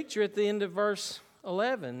gross picture at the end of verse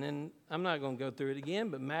 11, and I'm not going to go through it again,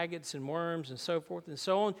 but maggots and worms and so forth and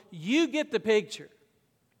so on. You get the picture.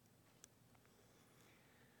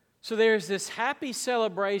 So there's this happy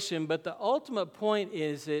celebration, but the ultimate point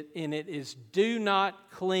is do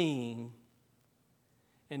not cling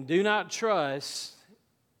and do not trust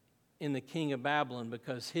in the king of Babylon,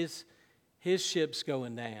 because his ship's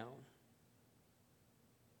going down.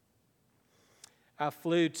 I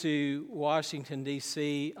flew to Washington,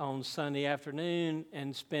 D.C. on Sunday afternoon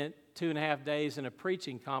and spent 2.5 days in a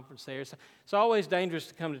preaching conference there. So it's always dangerous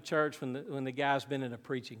to come to church when the guy's been in a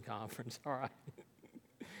preaching conference, all right?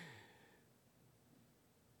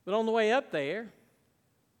 But on the way up there,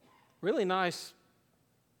 really nice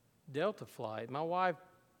Delta flight. My wife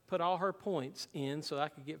put all her points in so I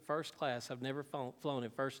could get first class. I've never flown in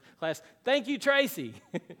first class. Thank you, Tracy,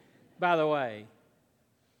 by the way.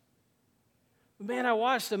 Man, I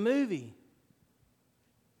watched a movie,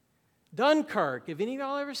 Dunkirk. Have any of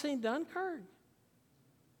y'all ever seen Dunkirk?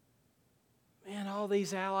 Man, all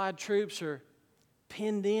these Allied troops are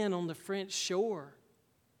pinned in on the French shore.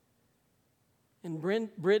 And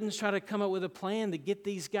Britain's trying to come up with a plan to get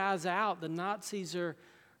these guys out. The Nazis are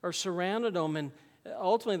surrounded them, and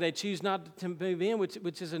ultimately they choose not to move in,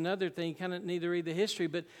 which is another thing. You kind of need to read the history.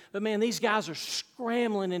 But man, these guys are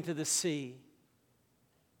scrambling into the sea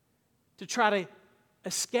to try to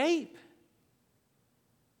escape.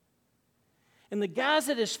 And the guys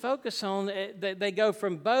that is focused on, they go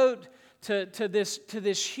from boat to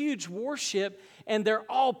this huge warship, and they're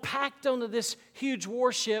all packed onto this huge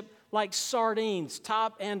warship like sardines,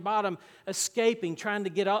 top and bottom, escaping, trying to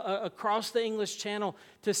get across the English Channel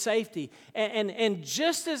to safety. And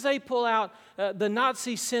just as they pull out the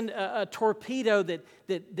Nazis send a torpedo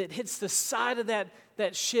that hits the side of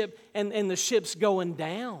that ship, and the ship's going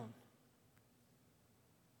down.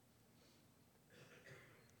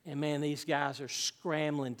 And man, these guys are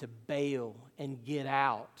scrambling to bail and get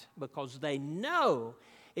out because they know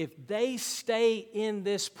if they stay in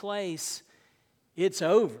this place, it's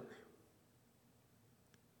over.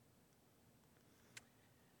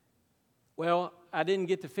 Well, I didn't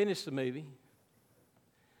get to finish the movie.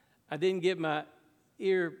 I didn't get my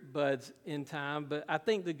earbuds in time, but I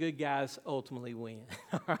think the good guys ultimately win.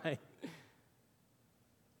 All right.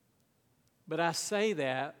 But I say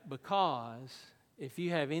that because if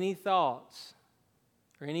you have any thoughts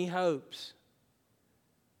or any hopes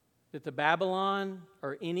that the Babylon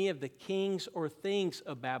or any of the kings or things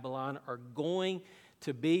of Babylon are going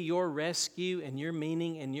to be your rescue and your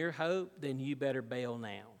meaning and your hope, then you better bail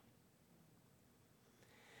now.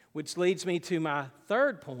 Which leads me to my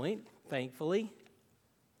third point, thankfully.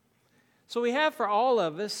 So we have for all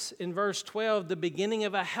of us in verse 12 the beginning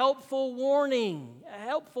of a helpful warning.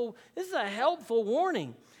 This is a helpful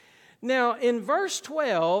warning. Now, in verse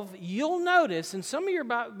 12, you'll notice, and some of your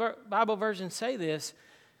Bible versions say this,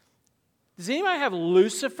 does anybody have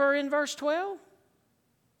Lucifer in verse 12?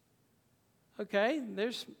 Okay,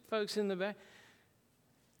 there's folks in the back.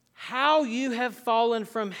 How you have fallen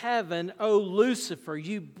from heaven, O Lucifer,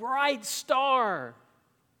 you bright star,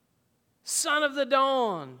 son of the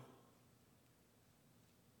dawn.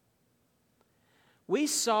 We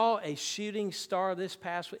saw a shooting star this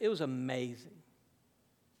past week. It was amazing.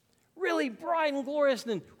 Really bright and glorious,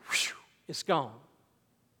 and then whoosh, it's gone.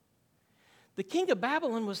 The king of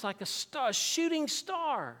Babylon was like a shooting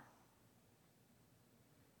star.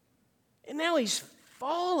 And now he's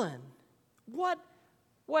fallen.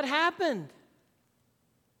 What happened?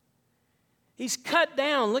 He's cut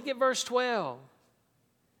down. Look at verse 12.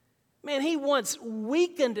 Man, he once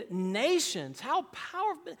weakened nations. How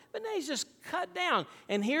powerful. But now he's just cut down.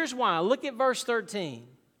 And here's why. Look at verse 13.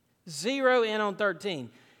 Zero in on 13.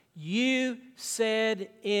 You said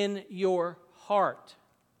in your heart.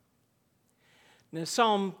 Now,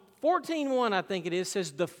 Psalm 14:1, I think it is,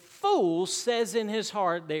 says, the fool says in his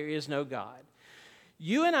heart, there is no God.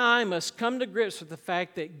 You and I must come to grips with the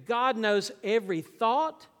fact that God knows every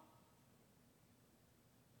thought.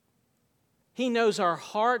 He knows our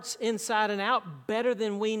hearts inside and out better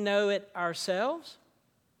than we know it ourselves.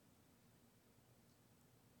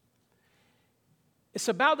 It's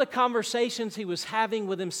about the conversations he was having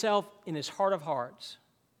with himself in his heart of hearts.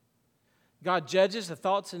 God judges the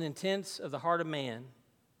thoughts and intents of the heart of man.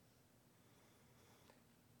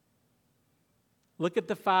 Look at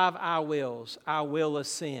the 5 I wills. I will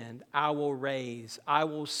ascend. I will raise. I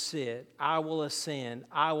will sit. I will ascend.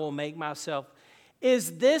 I will make myself.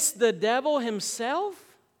 Is this the devil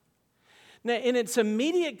himself? Now, in its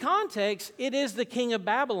immediate context, it is the king of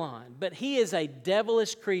Babylon, but he is a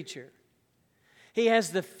devilish creature. He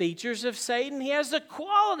has the features of Satan. He has the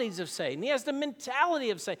qualities of Satan. He has the mentality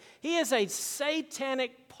of Satan. He is a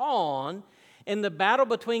satanic pawn in the battle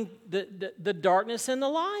between the darkness and the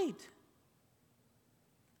light.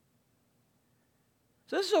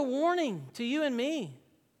 So this is a warning to you and me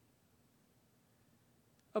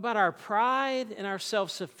about our pride and our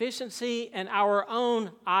self-sufficiency and our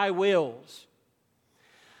own I wills.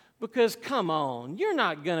 Because come on, you're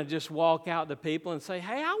not going to just walk out to people and say,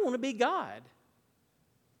 hey, I want to be God.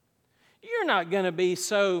 You're not going to be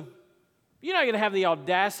so, you're not going to have the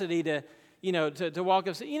audacity to walk up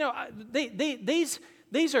and say,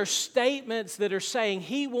 these are statements that are saying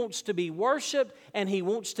he wants to be worshiped and he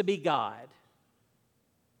wants to be God.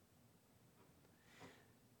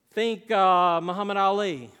 Think Muhammad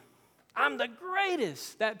Ali. I'm the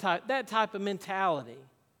greatest. That type of mentality.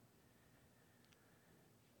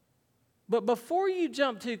 But before you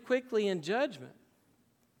jump too quickly in judgment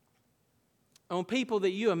on people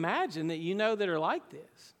that you imagine that you know that are like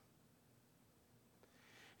this,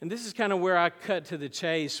 and this is kind of where I cut to the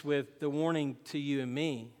chase with the warning to you and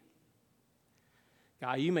me.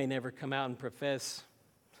 God, you may never come out and profess,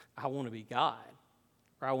 I want to be God,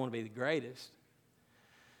 or I want to be the greatest.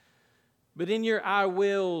 But in your I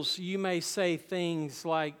wills, you may say things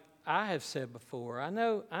like I have said before. I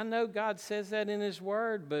know God says that in His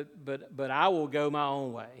Word, but I will go my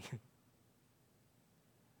own way.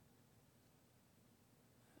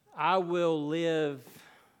 I will live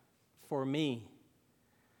for me.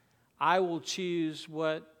 I will choose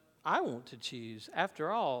what I want to choose. After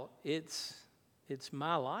all, it's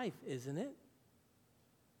my life, isn't it?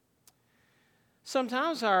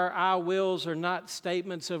 Sometimes our I wills are not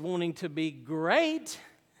statements of wanting to be great,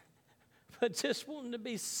 but just wanting to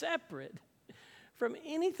be separate from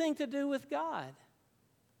anything to do with God.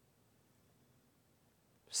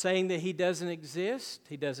 Saying that He doesn't exist,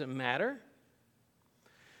 He doesn't matter.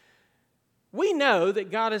 We know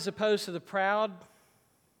that God is opposed to the proud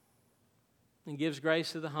and gives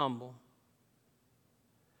grace to the humble.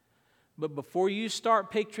 But before you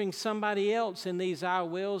start picturing somebody else in these I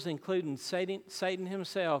wills, including Satan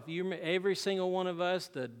himself, every single one of us,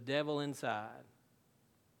 the devil inside.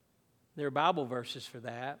 There are Bible verses for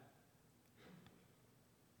that.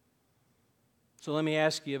 So let me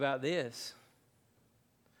ask you about this.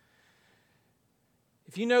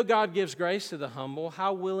 If you know God gives grace to the humble,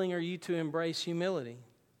 how willing are you to embrace humility?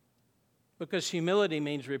 Because humility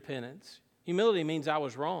means repentance. Humility means I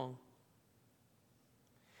was wrong.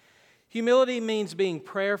 Humility means being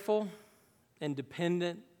prayerful and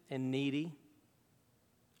dependent and needy,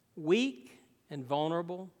 weak and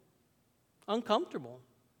vulnerable, uncomfortable,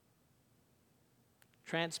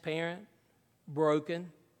 transparent,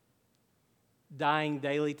 broken, dying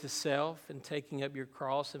daily to self and taking up your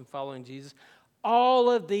cross and following Jesus. All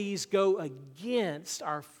of these go against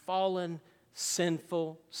our fallen,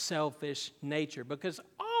 sinful, selfish nature because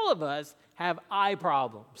all of us have eye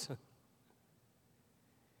problems.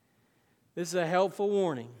 This is a helpful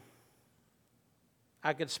warning.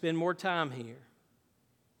 I could spend more time here.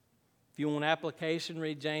 If you want application,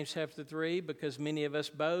 read James chapter 3 because many of us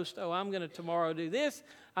boast, I'm going to tomorrow do this,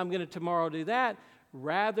 I'm going to tomorrow do that.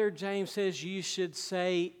 Rather, James says you should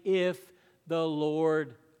say, if the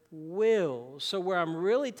Lord wills. So where I'm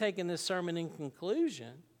really taking this sermon in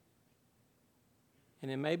conclusion, and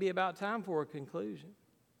it may be about time for a conclusion.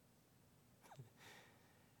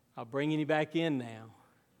 I'll bring you back in now.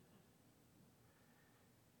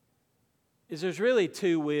 There's really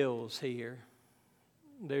two wills here.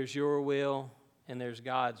 There's your will and there's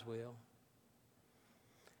God's will.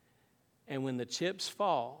 And when the chips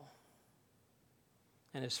fall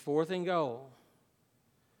and it's 4th and goal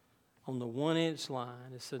on the 1-inch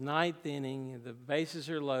line, it's the 9th inning, and the bases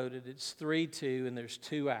are loaded, it's 3-2 and there's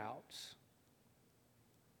 2 outs.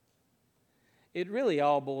 It really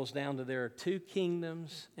all boils down to there are 2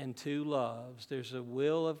 kingdoms and 2 loves. There's the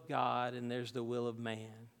will of God and there's the will of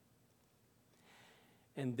man.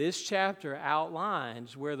 And this chapter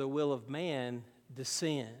outlines where the will of man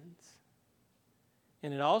descends.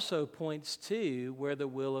 And it also points to where the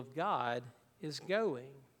will of God is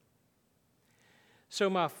going. So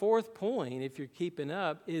my 4th point, if you're keeping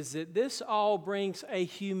up, is that this all brings a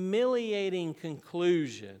humiliating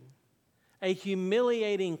conclusion. A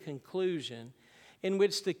humiliating conclusion in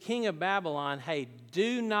which the king of Babylon,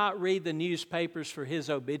 do not read the newspapers for his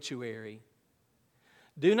obituary.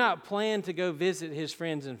 Do not plan to go visit his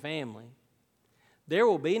friends and family. There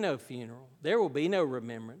will be no funeral. There will be no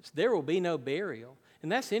remembrance. There will be no burial.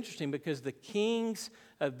 And that's interesting because the kings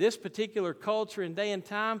of this particular culture and day and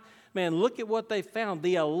time, man, look at what they found.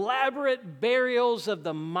 The elaborate burials of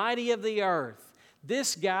the mighty of the earth.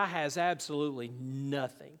 This guy has absolutely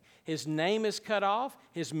nothing. His name is cut off.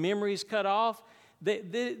 His memory is cut off.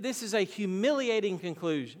 This is a humiliating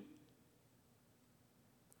conclusion.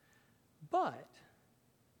 But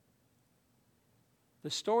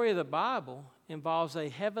the story of the Bible involves a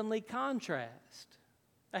heavenly contrast.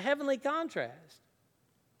 A heavenly contrast.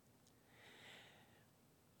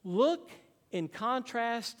 Look in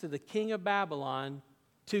contrast to the king of Babylon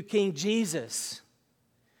to King Jesus.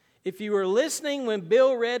 If you were listening when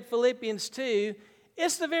Bill read Philippians 2,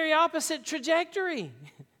 it's the very opposite trajectory.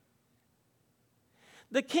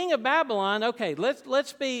 The king of Babylon,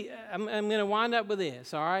 let's be, I'm going to wind up with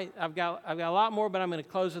this, all right? I've got a lot more, but I'm going to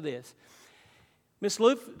close with this. Miss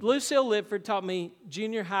Lucille Lipford taught me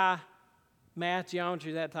junior high math,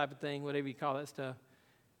 geometry, that type of thing, whatever you call that stuff.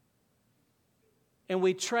 And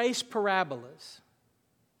we trace parabolas.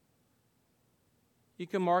 You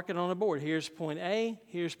can mark it on a board. Here's point A,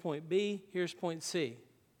 here's point B, here's point C.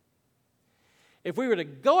 If we were to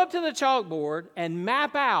go up to the chalkboard and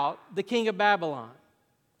map out the king of Babylon,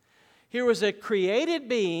 here was a created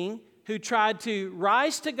being who tried to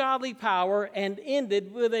rise to godly power and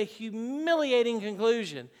ended with a humiliating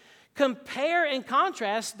conclusion. Compare and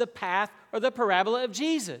contrast the path or the parabola of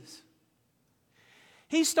Jesus.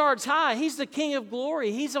 He starts high. He's the King of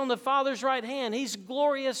glory. He's on the Father's right hand. He's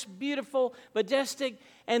glorious, beautiful, majestic.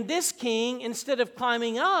 And this king, instead of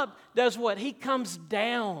climbing up, does what? He comes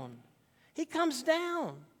down. He comes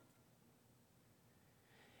down.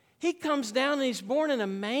 He comes down and he's born in a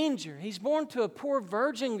manger. He's born to a poor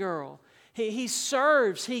virgin girl. He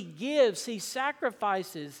serves, he gives, he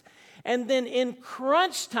sacrifices. And then in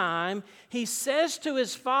crunch time, he says to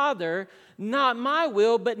his Father, not my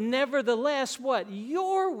will, but nevertheless, what?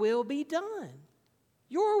 Your will be done.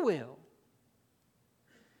 Your will.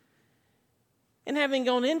 And having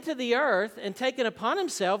gone into the earth and taken upon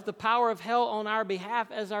himself the power of hell on our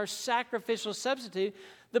behalf as our sacrificial substitute,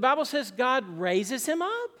 the Bible says God raises him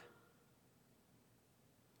up.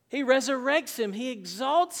 He resurrects him. He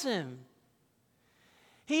exalts him.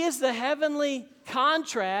 He is the heavenly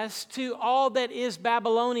contrast to all that is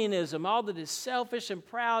Babylonianism, all that is selfish and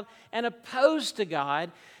proud and opposed to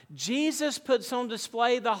God. Jesus puts on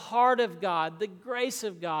display the heart of God, the grace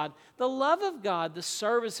of God, the love of God, the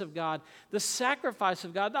service of God, the sacrifice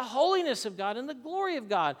of God, the holiness of God, and the glory of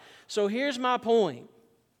God. So here's my point.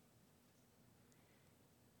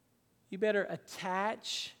 You better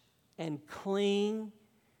attach and cling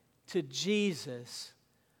to Jesus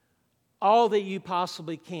all that you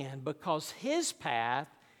possibly can, because his path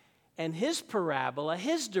and his parabola,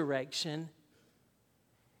 his direction,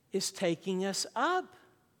 is taking us up.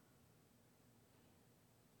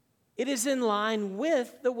 It is in line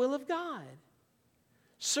with the will of God.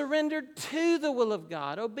 Surrendered to the will of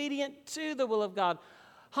God, obedient to the will of God,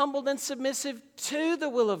 humbled and submissive to the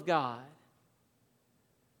will of God.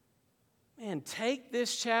 Man, take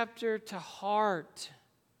this chapter to heart.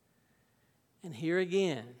 And here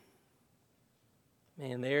again,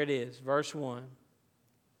 man, there it is, verse 1.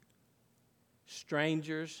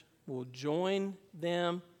 Strangers will join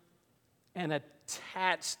them and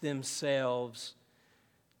attach themselves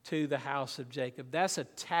to the house of Jacob. That's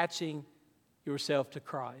attaching yourself to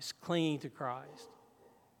Christ, clinging to Christ.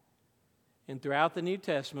 And throughout the New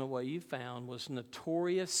Testament, what you found was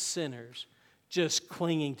notorious sinners just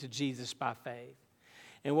clinging to Jesus by faith.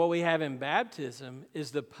 And what we have in baptism is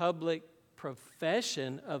the public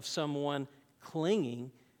profession of someone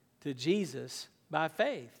clinging to Jesus by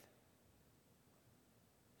faith.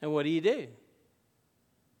 And what do?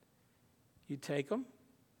 You take them.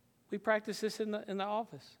 We practice this in the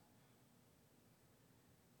office.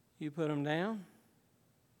 You put them down,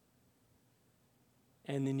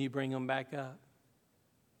 and then you bring them back up.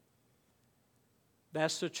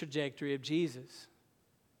 That's the trajectory of Jesus.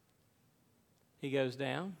 He goes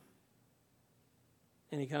down,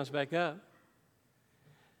 and he comes back up.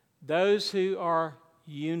 Those who are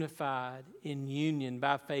unified in union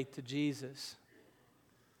by faith to Jesus,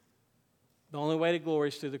 the only way to glory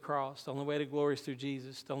is through the cross. The only way to glory is through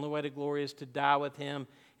Jesus. The only way to glory is to die with him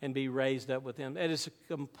and be raised up with him. It is a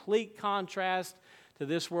complete contrast to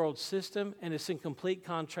this world system, and it's in complete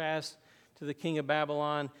contrast to the king of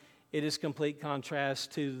Babylon. It is complete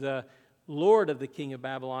contrast to the Lord of the king of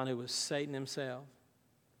Babylon, who was Satan himself.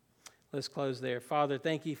 Let's close there. Father,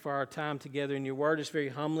 thank you for our time together in your word. It's very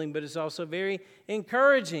humbling, but it's also very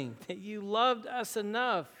encouraging that you loved us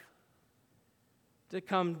enough to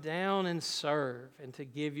come down and serve and to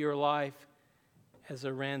give your life as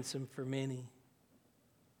a ransom for many.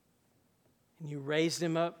 And you raised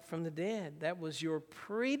him up from the dead. That was your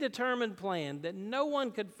predetermined plan that no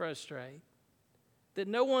one could frustrate, that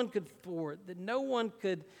no one could thwart, that no one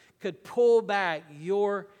could pull back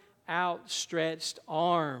your outstretched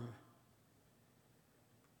arm.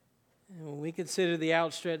 And when we consider the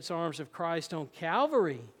outstretched arms of Christ on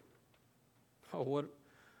Calvary, oh, what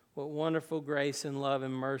wonderful grace and love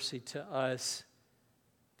and mercy to us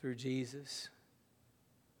through Jesus.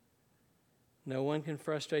 No one can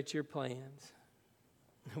frustrate your plans.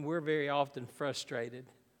 We're very often frustrated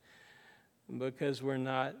because we're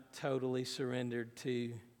not totally surrendered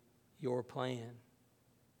to your plan.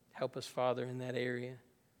 Help us, Father, in that area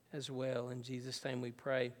as well. In Jesus' name we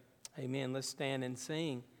pray. Amen. Let's stand and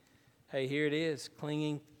sing. Hey, here it is,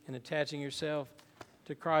 clinging and attaching yourself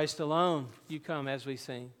to Christ alone. You come as we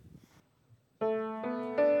sing.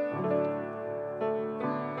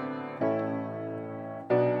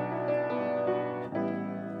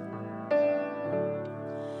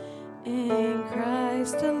 In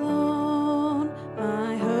Christ alone,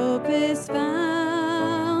 my hope is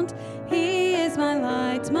found. He is my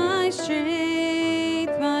light, my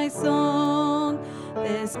strength, my song.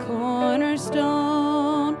 This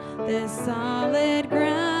cornerstone, this solid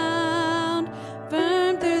ground,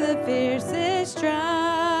 firm through the fiercest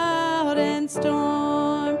drought and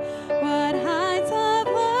storm. What heights of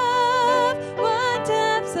love, what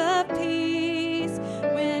depths of peace,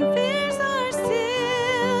 when fears are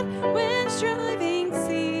stilled, when striving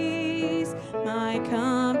cease. My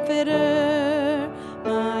comforter,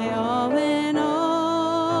 my all in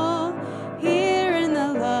all, here in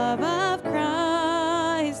the love of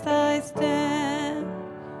Christ I stand.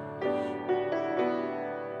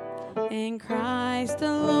 In Christ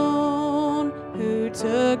alone, who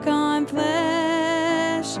took on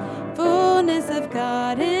flesh, fullness of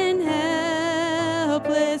God in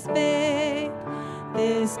helpless faith,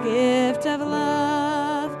 this gift of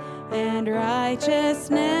love and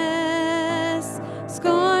righteousness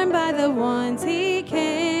the ones he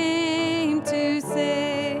came to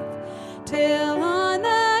save, till on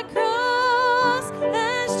the cross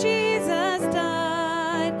as Jesus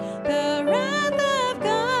died, the wrath of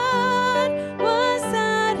God was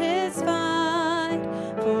satisfied.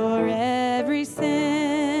 For every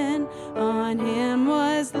sin on him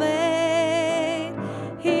was laid.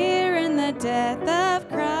 Here in the death of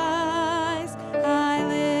Christ I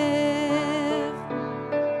live.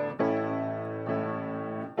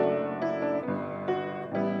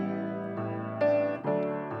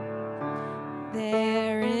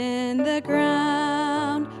 There in the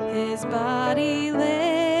ground his body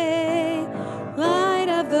lay, light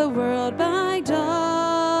of the world by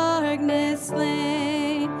darkness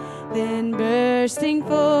slain, then bursting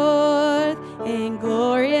forth in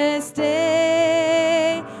glorious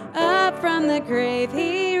day, up from the grave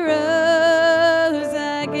he rose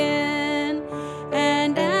again.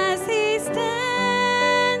 And as he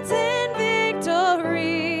stands in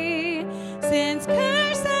victory, sin's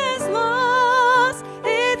curse has lost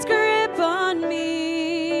its grip on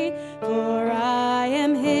me. For I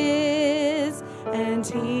am his and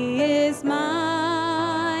he is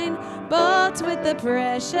mine, bought with the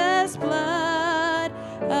precious blood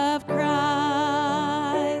of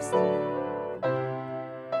Christ.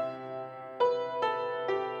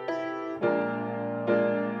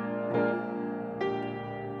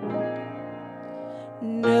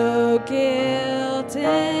 No guilt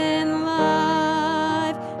in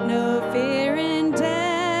life, no fear in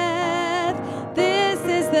death. This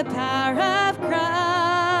is the power of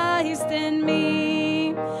Christ in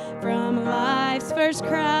me. From life's first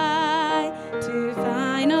cry to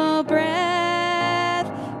final breath,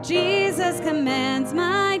 Jesus commands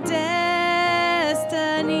my destiny.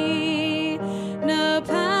 No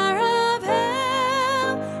power of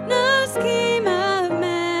hell, no scheme of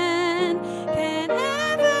man can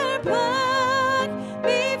ever pluck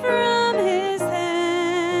me from his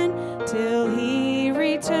hand, till he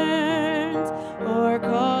returns or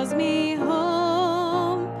calls me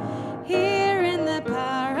home. Here in the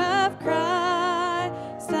power of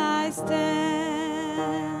Christ I stand,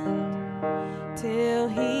 till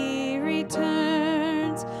he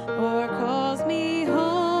returns or calls me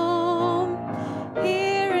home.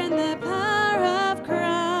 Here in the power of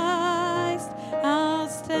Christ I'll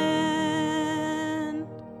stand.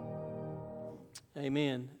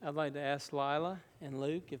 Amen. I'd like to ask Lila and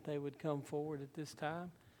Luke if they would come forward at this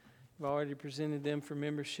time. We've already presented them for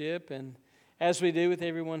membership, and as we do with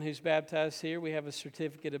everyone who's baptized here, we have a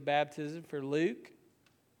certificate of baptism for Luke.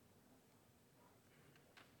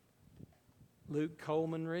 Luke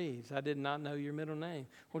Coleman Reeves. I did not know your middle name.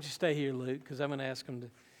 Won't you stay here, Luke, because I'm going to ask them to.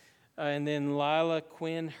 And then Lila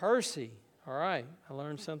Quinn Hersey. All right, I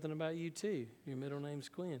learned something about you too. Your middle name's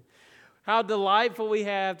Quinn. How delightful we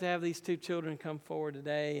have to have these two children come forward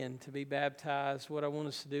today and to be baptized. What I want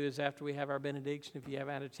us to do is after we have our benediction, if you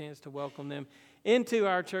haven't had a chance to welcome them into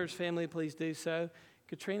our church family, please do so.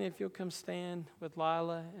 Katrina, if you'll come stand with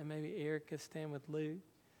Lila, and maybe Erica stand with Luke.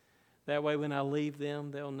 That way when I leave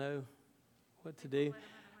them, they'll know what to do.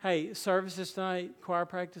 Hey, services tonight, choir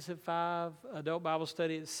practice at 5, adult Bible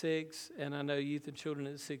study at 6, and I know youth and children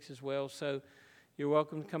at 6 as well. So you're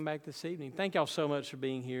welcome to come back this evening. Thank y'all so much for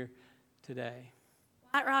being here today.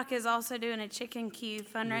 Flat Rock is also doing a chicken queue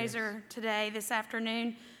fundraiser today, this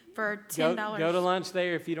afternoon, for $10. Go to lunch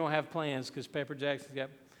there if you don't have plans, because Pepper Jackson's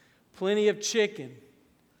got plenty of chicken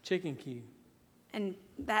queue. And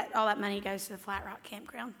all that money goes to the Flat Rock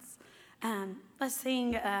campgrounds. Let's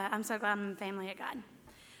sing I'm So Glad I'm in the Family of God.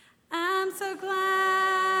 I'm so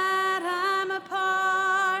glad I'm a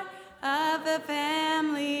part of the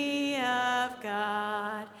family of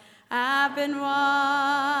God. I've been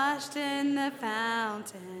washed in the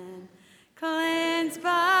fountain, cleansed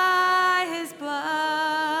by his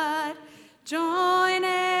blood. Join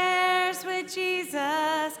heirs with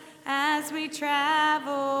Jesus as we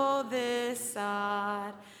travel this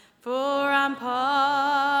sod. For I'm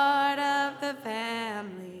part of the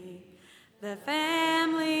family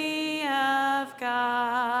of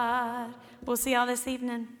God. We'll see y'all this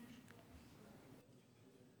evening.